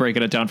appreciate you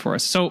breaking it down for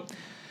us. So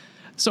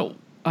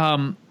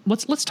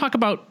let's talk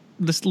about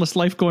this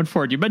life going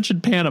forward. You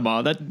mentioned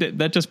Panama.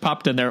 That just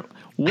popped in there.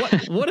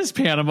 What is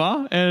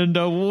Panama, and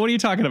what are you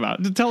talking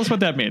about? Tell us what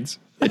that means.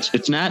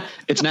 It's not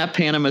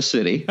Panama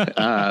City.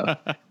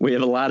 We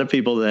have a lot of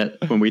people that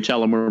when we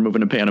tell them we're moving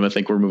to Panama,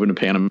 think we're moving to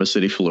Panama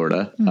City,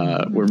 Florida.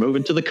 We're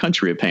moving to the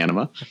country of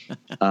Panama.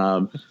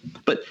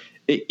 But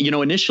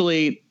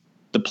initially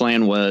the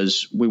plan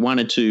was we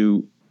wanted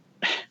to.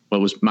 Well,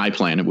 it was my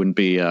plan. It wouldn't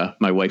be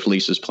my wife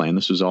Lisa's plan.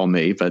 This was all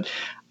me. But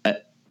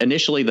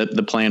initially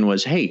the plan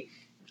was, hey,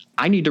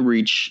 I need to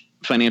reach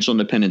financial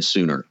independence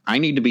sooner. I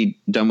need to be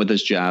done with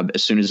this job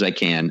as soon as I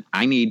can.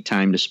 I need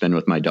time to spend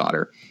with my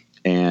daughter.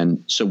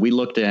 And so we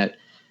looked at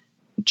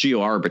geo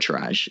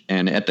arbitrage.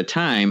 And at the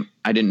time,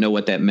 I didn't know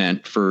what that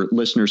meant. For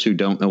listeners who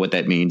don't know what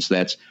that means,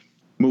 that's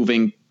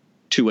moving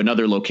to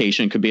another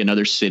location, could be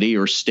another city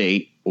or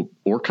state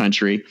or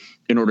country,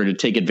 in order to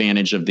take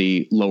advantage of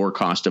the lower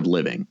cost of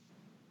living.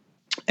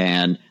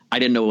 And I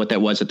didn't know what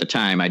that was at the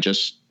time. I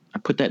was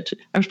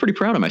pretty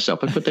proud of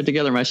myself. I put that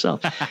together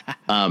myself.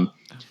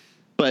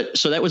 But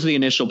so that was the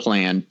initial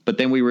plan. But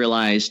then we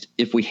realized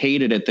if we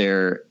hated it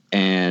there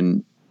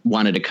and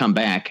wanted to come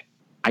back,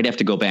 I'd have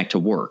to go back to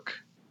work.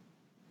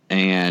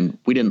 and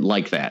we didn't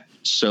like that.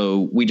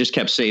 So we just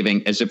kept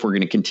saving as if we're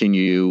going to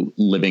continue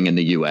living in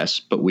the U.S.,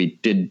 but we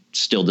did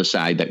still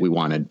decide that we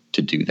wanted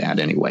to do that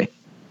anyway.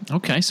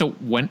 Okay. So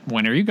when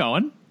are you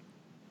going?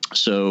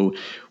 So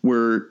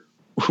we're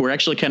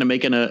actually kind of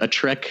making a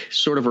trek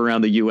sort of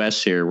around the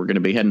U.S. here. We're going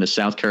to be heading to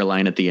South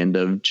Carolina at the end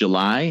of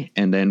July,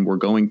 and then we're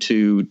going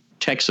to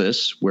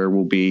Texas, where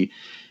we'll be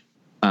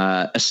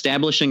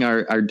establishing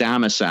our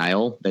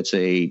domicile. That's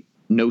a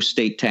no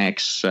state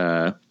tax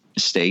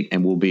state,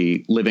 and we'll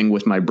be living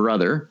with my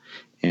brother.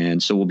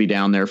 And so we'll be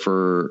down there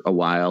for a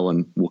while,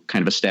 and we'll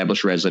kind of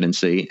establish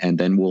residency, and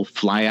then we'll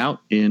fly out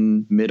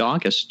in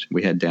mid-August.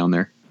 We head down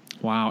there.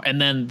 Wow.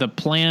 And then the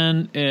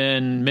plan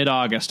in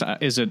mid-August,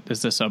 is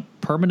this a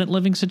permanent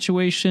living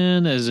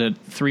situation? Is it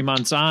 3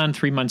 months on,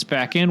 3 months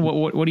back in?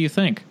 What do you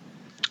think?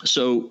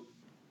 So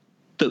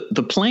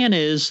the plan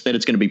is that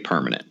it's going to be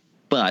permanent,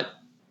 but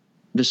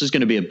this is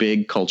going to be a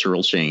big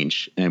cultural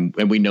change, and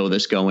we know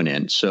this going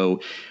in.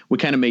 So we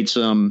kind of made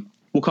some,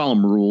 we'll call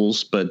them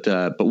rules, but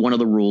one of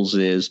the rules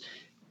is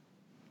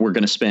we're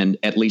going to spend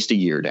at least a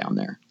year down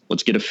there.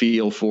 Let's get a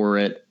feel for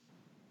it,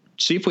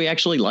 see if we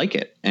actually like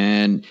it.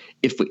 And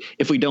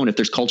if we don't, if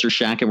there's culture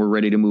shock and we're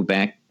ready to move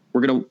back,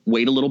 we're going to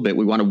wait a little bit.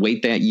 We want to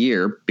wait that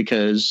year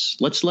because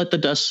let's let the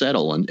dust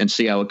settle and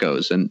see how it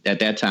goes. And at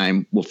that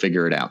time, we'll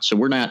figure it out. So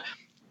we're not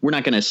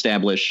going to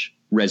establish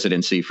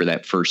residency for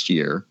that first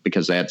year,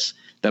 because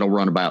that'll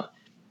run about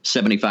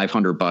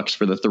 $7,500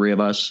 for the three of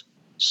us.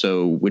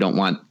 So we don't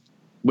want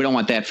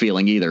that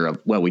feeling either of,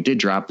 well, we did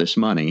drop this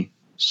money,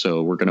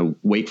 so we're going to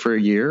wait for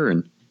a year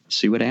and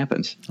see what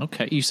happens.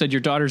 Okay. You said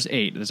your daughter's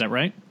 8. Is that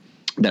right?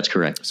 That's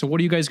correct. So what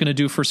are you guys going to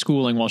do for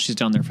schooling while she's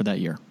down there for that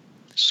year?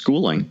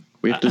 Schooling?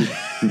 We have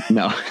to,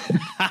 no.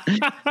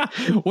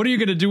 What are you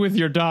going to do with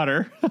your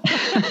daughter?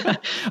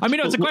 I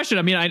mean, it's a question.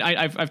 I mean,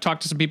 I've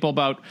talked to some people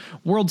about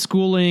world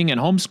schooling and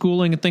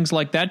homeschooling and things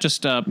like that.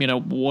 Just, what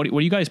do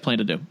you guys plan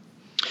to do?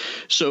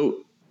 So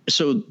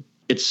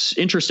it's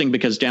interesting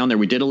because down there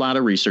we did a lot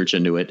of research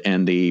into it,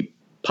 and the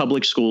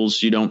public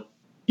schools you don't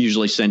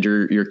usually send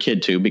your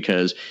kid to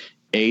because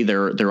A,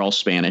 they're all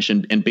Spanish,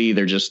 and B,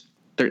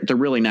 they're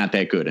really not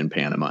that good in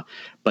Panama.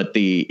 But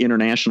the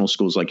international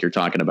schools like you're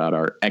talking about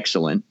are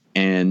excellent.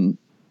 And,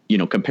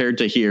 compared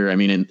to here, I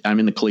mean, I'm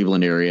in the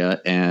Cleveland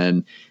area,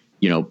 and,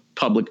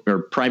 public or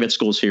private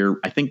schools here,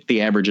 I think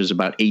the average is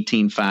about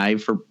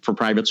 $18,500 for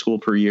private school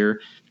per year.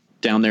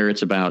 Down there,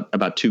 it's about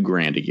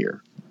 $2,000 a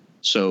year.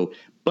 So,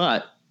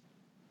 but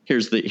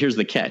here's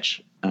the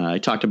catch. I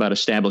talked about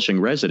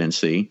establishing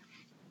residency,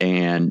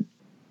 and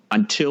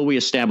until we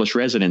establish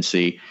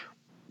residency,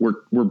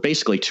 we're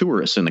basically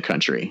tourists in the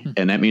country.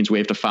 And that means we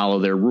have to follow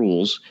their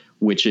rules,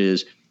 which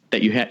is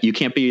that you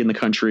can't be in the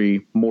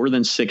country more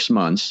than 6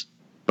 months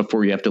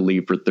before you have to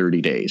leave for 30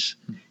 days.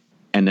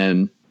 And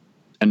then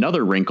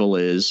another wrinkle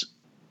is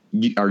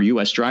our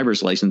U.S.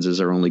 driver's licenses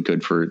are only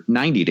good for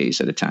 90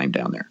 days at a time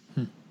down there.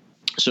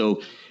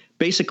 So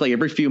basically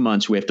every few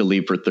months we have to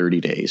leave for 30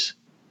 days.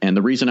 And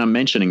the reason I'm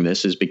mentioning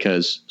this is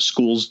because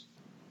schools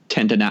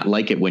tend to not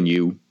like it when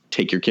you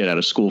take your kid out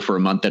of school for a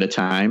month at a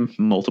time,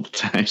 multiple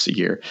times a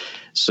year.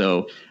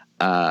 So,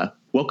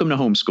 welcome to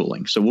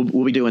homeschooling. So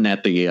we'll be doing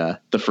that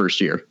the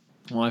first year.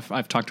 Well,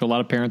 I've talked to a lot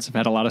of parents who've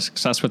had a lot of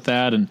success with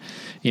that, and,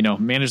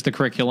 manage the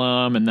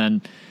curriculum. And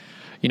then,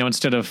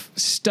 instead of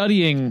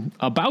studying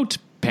about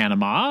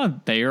Panama,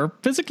 they are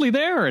physically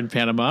there in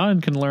Panama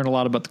and can learn a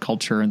lot about the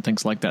culture and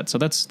things like that. So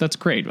that's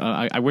great.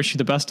 I wish you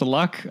the best of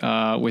luck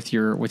with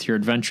your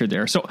adventure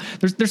there. So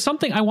there's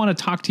something I want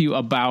to talk to you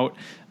about.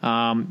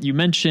 You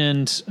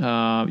mentioned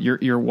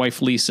your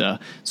wife Lisa.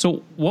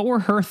 So what were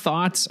her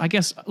thoughts? I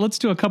guess let's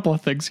do a couple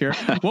of things here.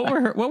 What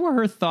were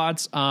her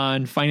thoughts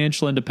on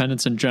financial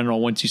independence in general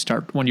when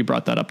you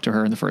brought that up to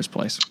her in the first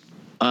place?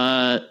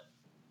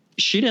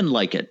 She didn't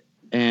like it.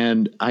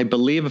 And I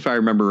believe, if I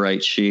remember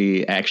right,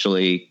 she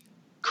actually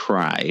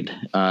cried.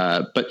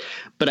 But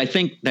I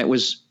think that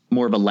was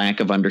more of a lack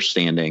of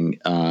understanding.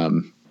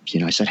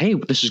 I said, hey,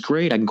 this is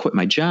great. I can quit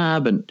my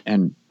job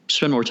and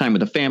spend more time with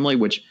the family,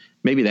 which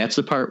maybe that's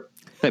the part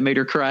that made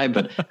her cry,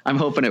 but I'm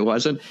hoping it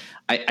wasn't.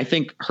 I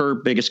think her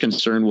biggest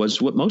concern was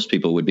what most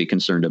people would be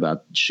concerned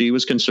about. She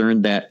was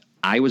concerned that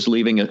I was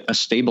leaving a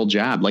stable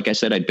job. Like I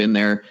said, I'd been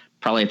there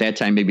probably at that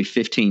time, maybe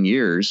 15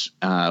 years,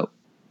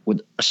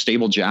 with a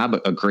stable job,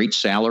 a great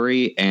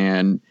salary.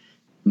 And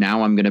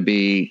now I'm going to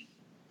be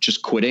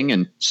just quitting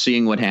and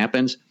seeing what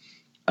happens.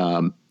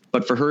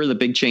 But for her, the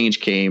big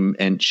change came,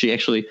 and she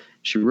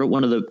wrote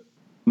one of the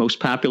most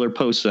popular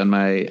posts on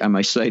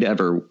my site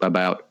ever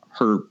about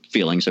her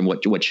feelings and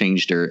what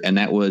changed her. And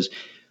that was,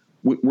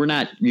 we're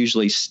not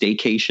usually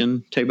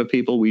staycation type of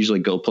people. We usually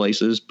go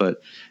places,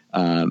 but,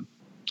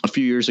 a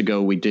few years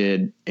ago we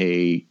did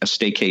a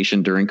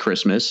staycation during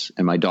Christmas,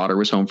 and my daughter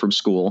was home from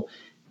school,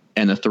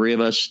 and the three of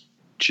us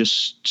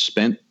just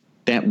spent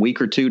that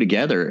week or two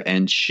together,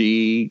 and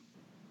she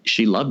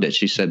loved it.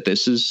 She said,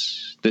 this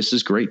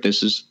is great.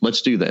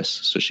 Let's do this.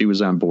 So she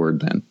was on board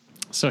then.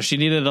 So she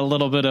needed a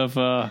little bit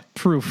of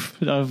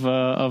proof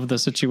of the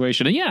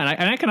situation. And yeah,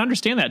 and I can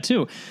understand that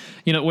too.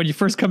 You know, when you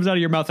first comes out of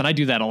your mouth, and I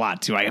do that a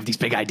lot too. I have these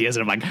big ideas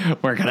and I'm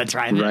like, we're going to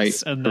try this.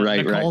 Right, and then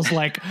Nicole's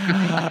like,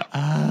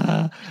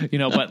 you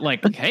know, but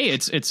like, hey,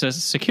 it's a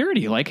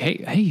security. Like,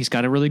 hey, he's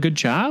got a really good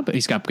job.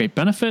 He's got great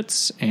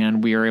benefits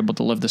and we are able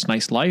to live this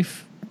nice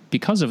life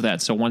because of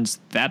that. So once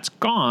that's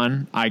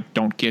gone, I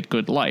don't get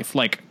good life.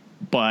 Like,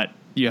 but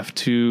you have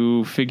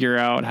to figure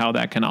out how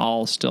that can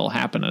all still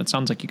happen. And it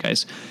sounds like you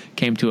guys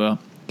came to a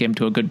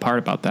good part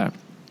about that.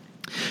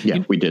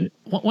 Yeah, we did.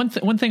 One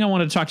thing I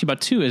wanted to talk to you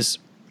about too is,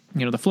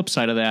 you know, the flip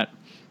side of that.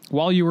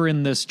 While you were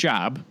in this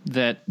job,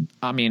 that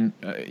I mean,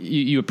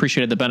 you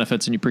appreciated the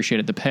benefits and you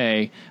appreciated the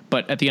pay,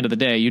 but at the end of the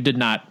day, you did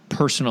not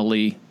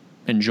personally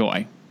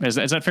enjoy. Is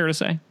that fair to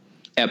say?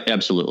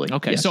 Absolutely.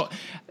 Okay, yes. So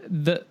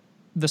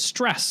the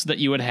stress that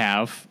you would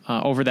have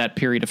over that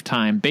period of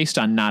time, based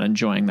on not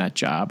enjoying that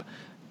job,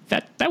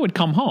 that would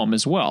come home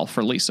as well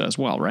for Lisa as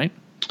well, right?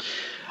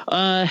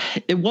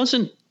 It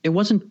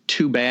wasn't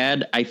too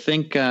bad. I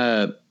think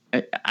I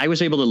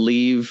was able to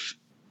leave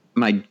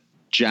my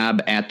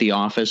job at the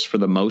office for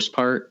the most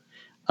part.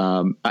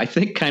 I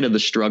think kind of the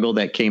struggle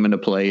that came into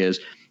play is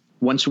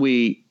once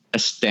we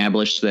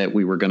established that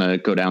we were going to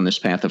go down this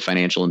path of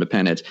financial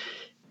independence,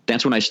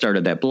 that's when I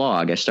started that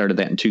blog. I started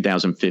that in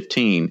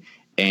 2015,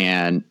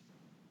 and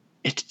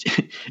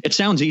it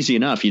sounds easy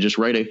enough. You just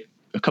write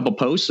a couple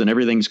posts and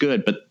everything's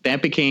good, but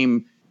that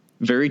became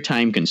very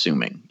time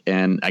consuming.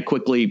 And I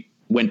quickly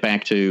went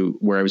back to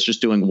where I was just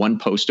doing one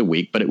post a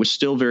week, but it was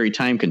still very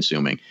time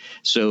consuming.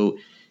 So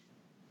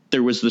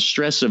there was the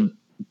stress of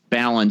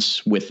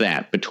balance with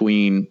that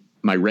between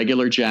my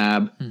regular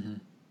job,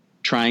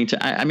 trying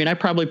to, I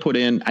probably put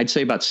in, I'd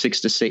say about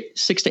 6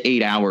 to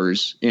 8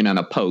 hours in on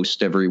a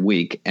post every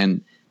week.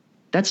 And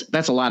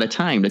that's a lot of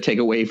time to take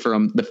away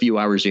from the few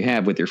hours you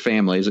have with your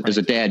family. As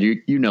a dad,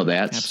 you know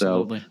that.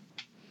 Absolutely.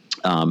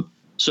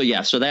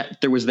 So that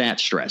there was that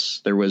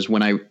stress. There was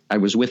when I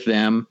was with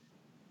them,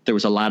 there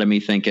was a lot of me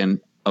thinking,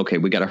 okay,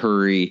 we got to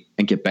hurry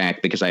and get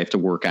back because I have to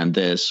work on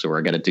this or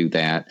I got to do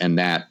that. And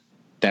that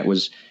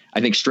was,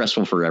 I think,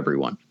 stressful for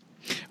everyone.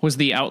 Was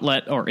the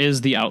outlet or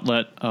is the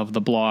outlet of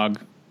the blog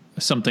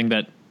something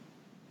that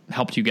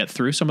helped you get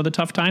through some of the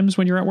tough times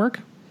when you're at work?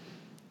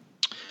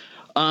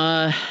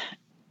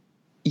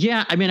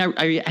 Yeah, I mean,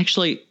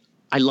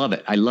 I love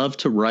it. I love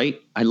to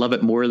write. I love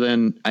it more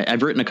than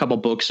I've written a couple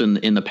books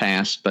in the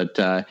past, but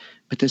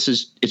it's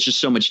just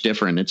so much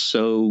different. It's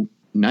so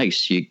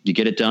nice. You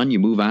get it done, you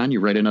move on,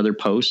 you write another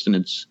post, and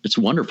it's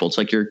wonderful. It's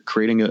like you're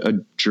creating a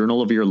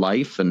journal of your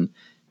life and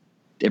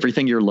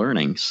everything you're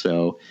learning.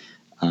 So,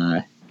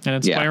 and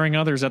inspiring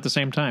others at the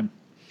same time.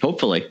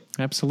 Hopefully.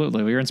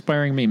 Absolutely. Well, you're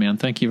inspiring me, man.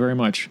 Thank you very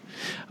much.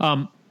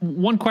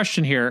 One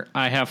question here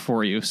I have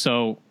for you.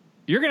 So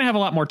you're going to have a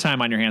lot more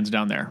time on your hands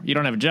down there. You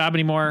don't have a job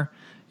anymore.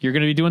 You're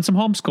going to be doing some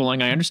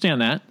homeschooling. I understand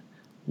that.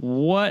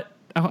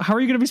 How are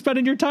you going to be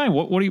spending your time?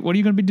 What are you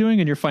going to be doing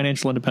in your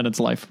financial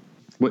independence life?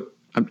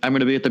 I'm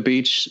going to be at the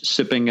beach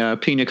sipping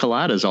pina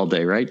coladas all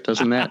day, right?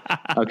 Doesn't that?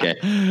 Okay.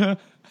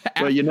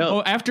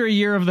 Well, after a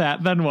year of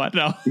that, then what?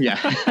 No. Yeah.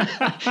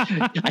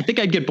 I think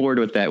I'd get bored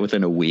with that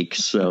within a week.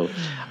 So,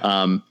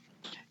 right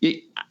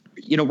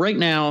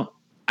now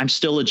I'm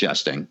still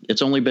adjusting.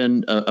 It's only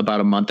been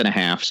about a month and a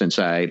half since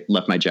I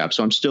left my job.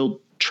 So I'm still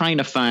trying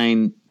to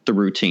find the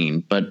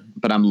routine, but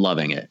I'm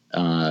loving it.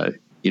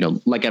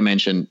 Like I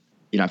mentioned,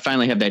 I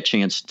finally have that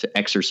chance to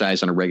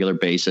exercise on a regular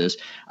basis.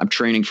 I'm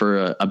training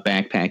for a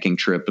backpacking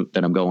trip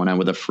that I'm going on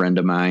with a friend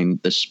of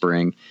mine this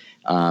spring.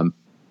 And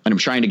I'm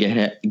trying to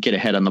get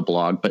ahead on the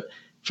blog, but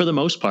for the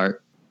most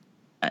part,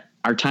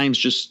 our time's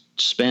just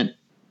spent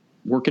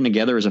working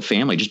together as a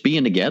family, just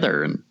being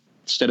together, and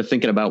instead of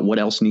thinking about what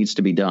else needs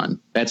to be done.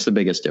 That's the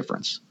biggest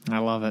difference. I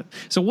love it.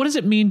 So what does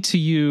it mean to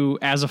you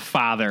as a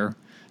father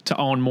to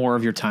own more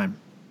of your time?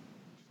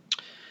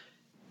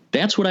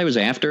 That's what I was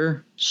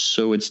after.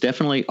 So it's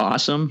definitely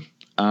awesome.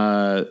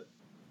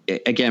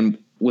 Again,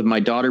 with my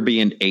daughter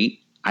being 8,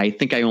 I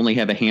think I only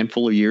have a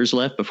handful of years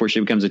left before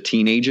she becomes a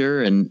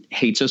teenager and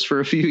hates us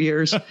for a few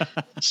years.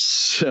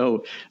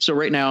 So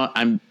right now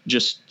I'm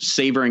just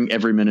savoring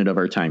every minute of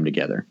our time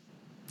together.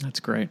 That's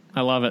great.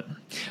 I love it.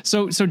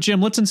 So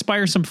Jim, let's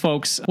inspire some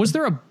folks. Was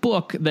there a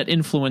book that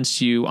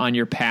influenced you on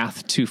your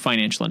path to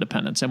financial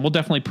independence? And we'll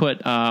definitely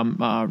put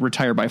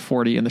Retire by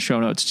 40 in the show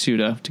notes too,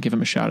 to give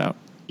him a shout out.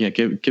 Yeah.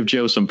 Give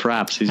Joe some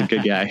props. He's a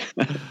good guy.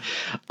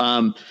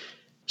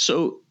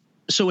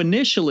 So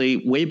initially,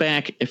 way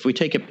back, if we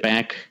take it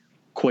back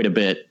quite a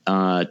bit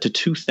to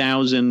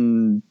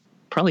 2000,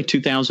 probably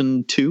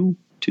 2002,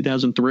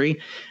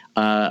 2003,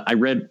 I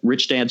read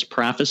Rich Dad's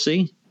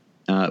Prophecy.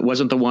 It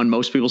wasn't the one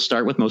most people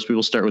start with. Most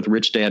people start with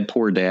Rich Dad,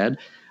 Poor Dad.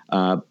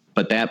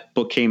 But that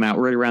book came out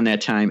right around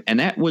that time.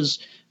 And that was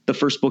the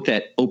first book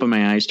that opened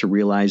my eyes to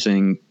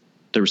realizing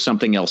there was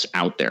something else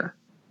out there.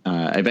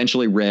 I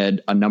eventually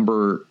read a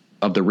number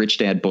of the Rich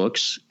Dad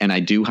books, and I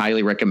do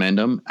highly recommend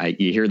them.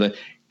 You hear the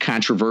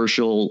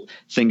controversial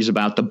things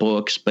about the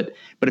books, but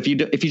if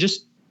you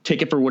just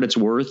take it for what it's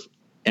worth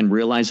and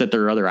realize that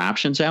there are other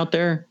options out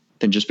there,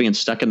 than just being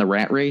stuck in the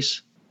rat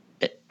race,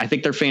 I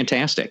think they're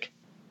fantastic.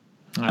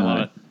 I love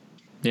it.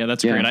 Yeah,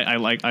 that's great. I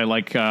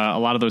like a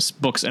lot of those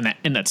books,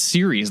 and that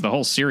series. The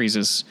whole series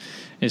is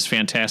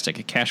fantastic.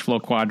 A Cash Flow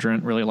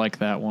Quadrant, really like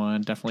that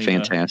one. Definitely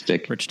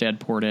fantastic. Rich Dad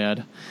Poor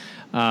Dad.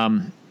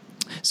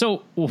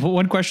 So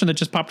one question that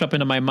just popped up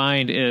into my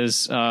mind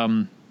is,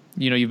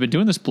 you've been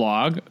doing this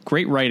blog,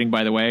 great writing,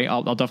 by the way.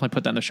 I'll definitely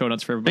put that in the show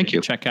notes for everybody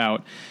to check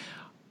out.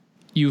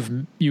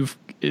 And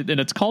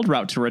it's called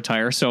Route to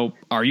Retire. So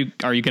are you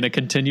going to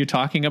continue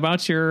talking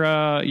about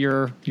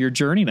your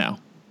journey now?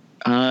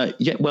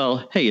 Yeah.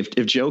 Well, hey,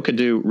 if Joe could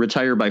do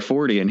retire by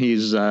 40 and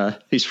he's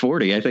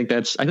 40, I think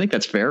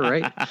that's fair,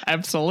 right?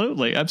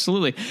 Absolutely.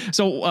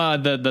 So,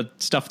 the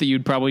stuff that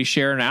you'd probably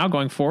share now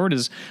going forward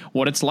is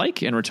what it's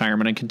like in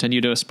retirement and continue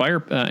to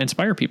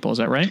inspire people. Is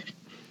that right?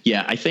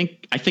 Yeah. I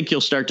think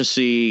you'll start to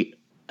see,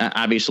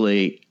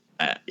 obviously,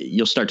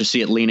 you'll start to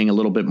see it leaning a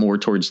little bit more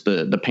towards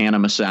the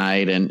Panama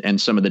side and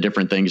some of the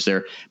different things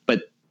there,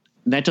 but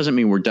that doesn't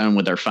mean we're done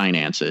with our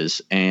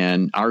finances.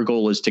 And our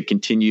goal is to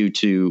continue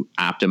to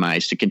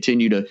optimize, to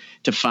continue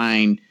to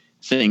find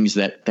things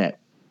that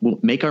will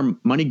make our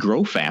money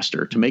grow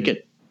faster, to make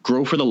it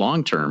grow for the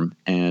long term.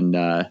 And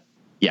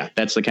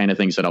that's the kind of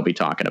things that I'll be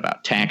talking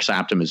about. Tax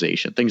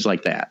optimization, things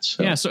like that.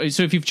 So. Yeah. So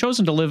if you've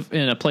chosen to live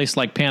in a place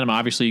like Panama,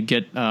 obviously you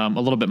get a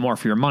little bit more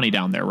for your money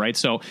down there, right?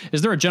 So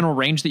is there a general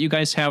range that you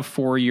guys have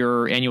for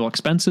your annual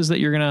expenses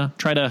that you're going to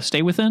try to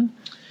stay within?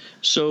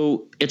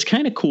 So it's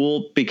kind of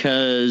cool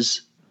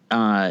because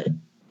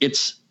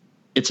it's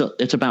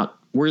about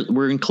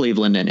we're in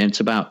Cleveland, and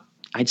it's about,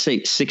 I'd say,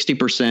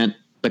 60%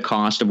 the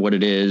cost of what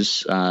it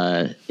is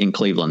in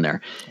Cleveland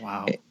there.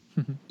 Wow.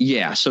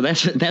 Yeah, so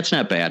that's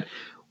not bad.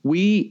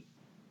 We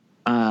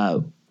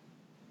had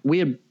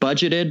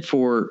budgeted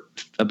for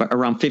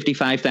around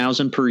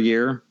 $55,000 per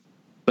year,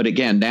 but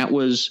again, that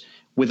was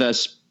with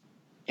us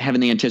having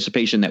the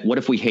anticipation that what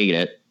if we hate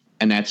it?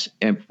 And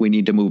we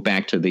need to move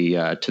back to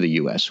the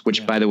U.S.,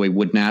 which, by the way,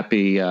 would not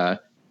be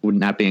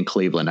in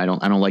Cleveland. I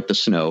don't like the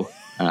snow.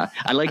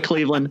 I like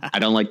Cleveland. I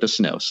don't like the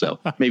snow.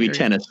 So maybe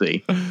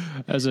Tennessee.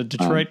 As a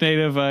Detroit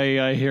native,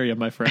 I hear you,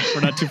 my friend.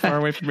 We're not too far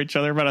away from each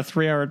other. About a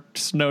 3-hour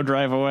snow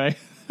drive away.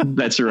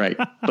 That's right.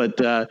 But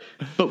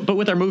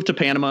with our move to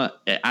Panama,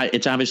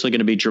 it's obviously going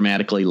to be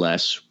dramatically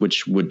less,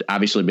 which would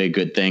obviously be a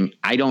good thing.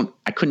 I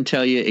couldn't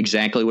tell you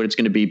exactly what it's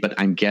going to be, but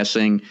I'm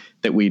guessing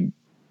that we'd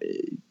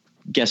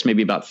guess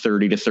maybe about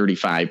 30 to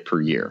 35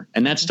 per year.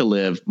 And that's to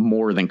live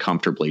more than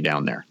comfortably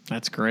down there.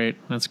 That's great.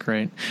 All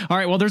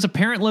right. Well, there's a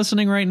parent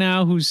listening right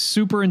now who's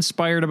super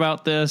inspired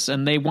about this,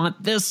 and they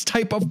want this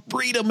type of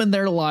freedom in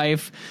their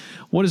life.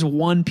 What is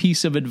one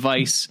piece of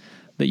advice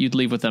that you'd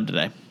leave with them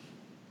today?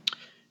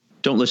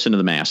 Don't listen to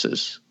the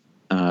masses.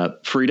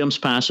 Freedom's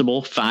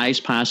possible. FI's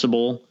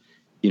possible.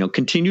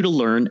 Continue to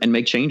learn and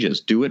make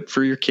changes. Do it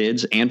for your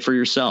kids and for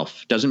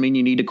yourself. Doesn't mean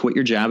you need to quit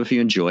your job if you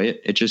enjoy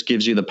it. It just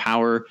gives you the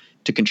power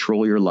to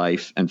control your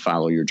life and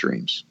follow your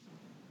dreams.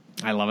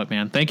 I love it,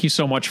 man. Thank you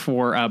so much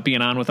for being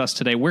on with us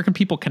today. Where can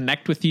people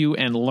connect with you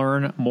and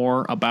learn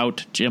more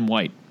about Jim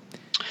White?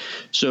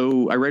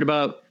 So I write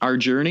about our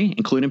journey,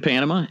 including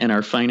Panama, and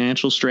our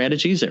financial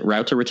strategies at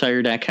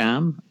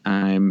routetoretire.com.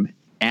 I'm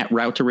at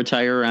Route to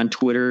Retire on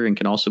Twitter and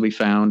can also be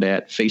found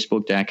at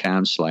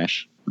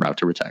facebook.com/Route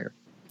to Retire.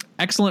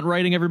 Excellent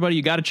writing, everybody.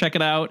 You got to check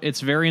it out.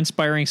 It's very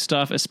inspiring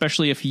stuff,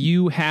 especially if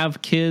you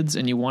have kids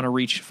and you want to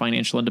reach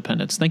financial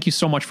independence. Thank you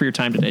so much for your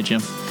time today, Jim.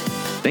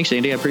 Thanks,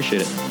 Andy. I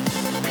appreciate it.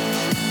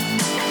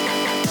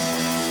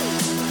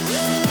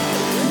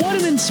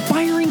 What an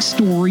inspiring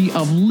story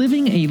of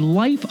living a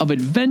life of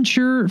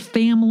adventure,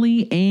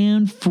 family,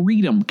 and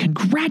freedom.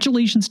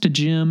 Congratulations to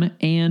Jim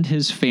and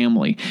his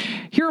family.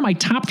 Here are my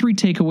top 3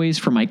 takeaways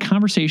from my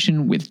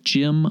conversation with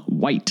Jim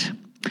White.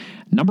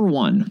 Number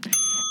 1.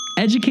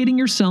 Educating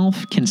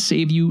yourself can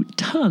save you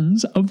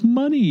tons of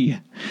money.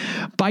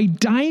 By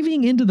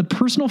diving into the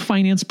personal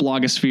finance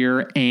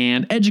blogosphere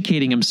and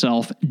educating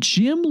himself,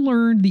 Jim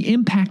learned the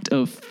impact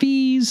of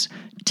fees,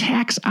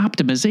 tax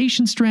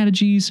optimization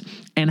strategies,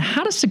 and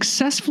how to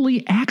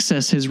successfully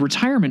access his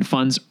retirement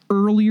funds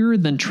earlier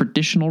than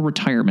traditional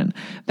retirement.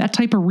 That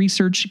type of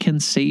research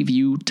can save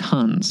you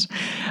tons.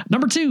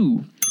 Number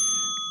 2.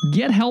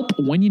 Get help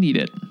when you need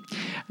it.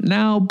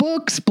 Now,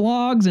 books,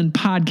 blogs, and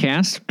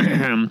podcasts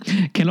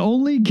can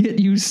only get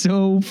you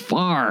so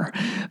far.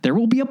 There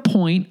will be a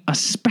point,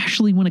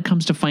 especially when it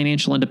comes to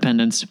financial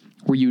independence,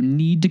 where you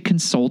need to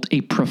consult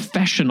a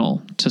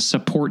professional to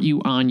support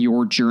you on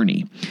your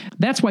journey.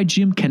 That's why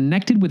Jim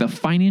connected with a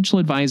financial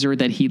advisor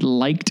that he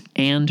liked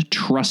and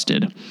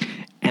trusted.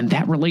 And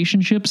that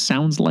relationship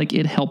sounds like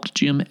it helped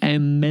Jim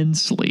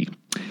immensely.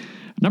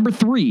 Number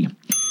 3.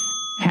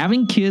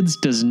 Having kids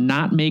does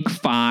not make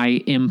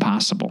FI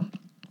impossible.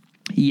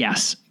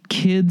 Yes,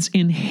 kids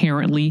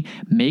inherently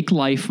make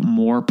life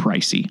more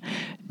pricey.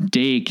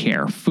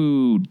 Daycare,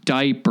 food,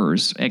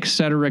 diapers,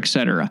 etc.,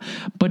 etc.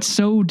 But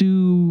so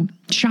do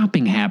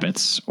shopping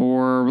habits,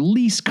 or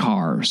lease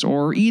cars,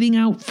 or eating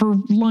out for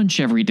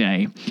lunch every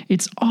day.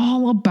 It's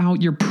all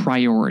about your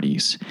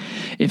priorities.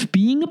 If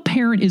being a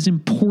parent is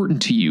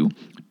important to you,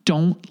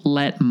 Don't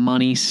let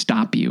money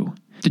stop you.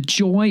 The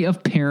joy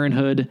of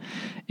parenthood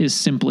is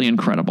simply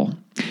incredible.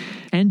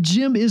 And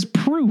Jim is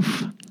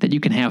proof that you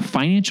can have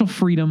financial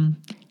freedom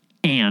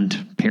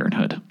and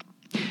parenthood.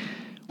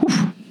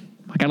 Whew,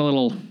 I got a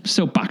little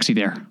soapboxy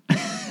there.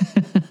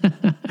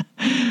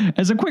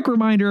 As a quick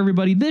reminder,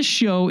 everybody, this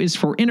show is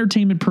for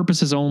entertainment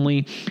purposes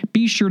only.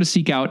 Be sure to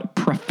seek out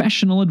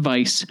professional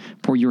advice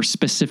for your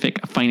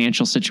specific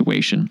financial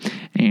situation.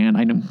 And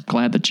I'm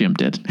glad that Jim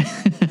did.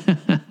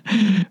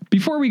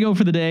 Before we go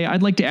for the day,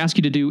 I'd like to ask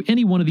you to do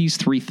any one of these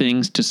three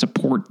things to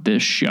support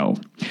this show.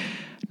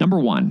 Number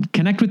one,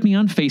 connect with me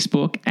on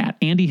Facebook at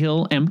Andy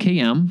Hill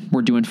MKM.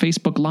 We're doing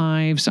Facebook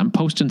Lives. I'm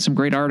posting some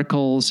great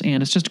articles,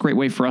 and it's just a great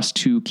way for us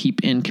to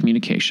keep in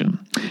communication.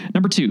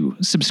 Number two,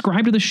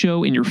 subscribe to the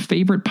show in your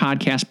favorite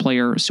podcast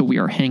player so we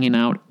are hanging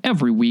out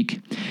every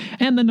week.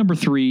 And then number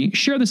three,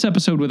 share this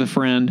episode with a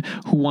friend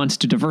who wants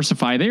to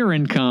diversify their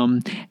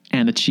income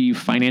and achieve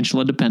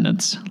financial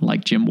independence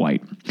like Jim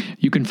White.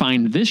 You can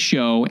find this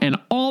show and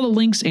all the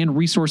links and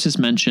resources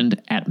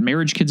mentioned at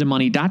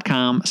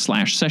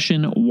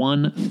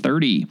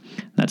marriagekidsandmoney.com/session130.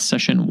 That's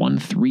session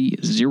 130.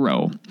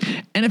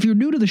 And if you're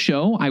new to the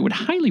show, I would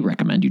highly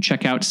recommend you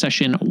check out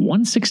session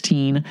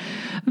 116,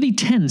 the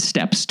 10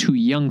 steps to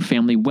young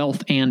family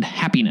wealth and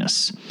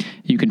happiness.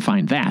 You can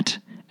find that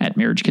at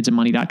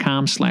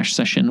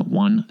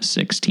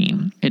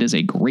marriagekidsandmoney.com/session116. It is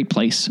a great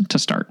place to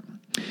start.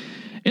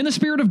 In the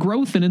spirit of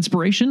growth and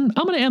inspiration,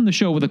 I'm going to end the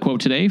show with a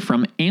quote today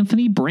from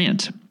Anthony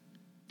Brandt.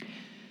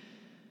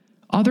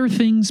 Other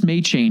things may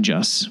change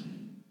us,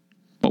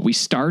 but we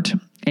start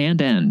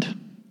and end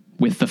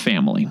with the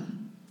family.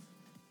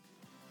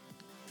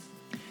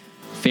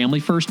 Family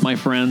first, my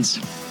friends.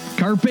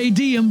 Carpe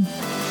diem.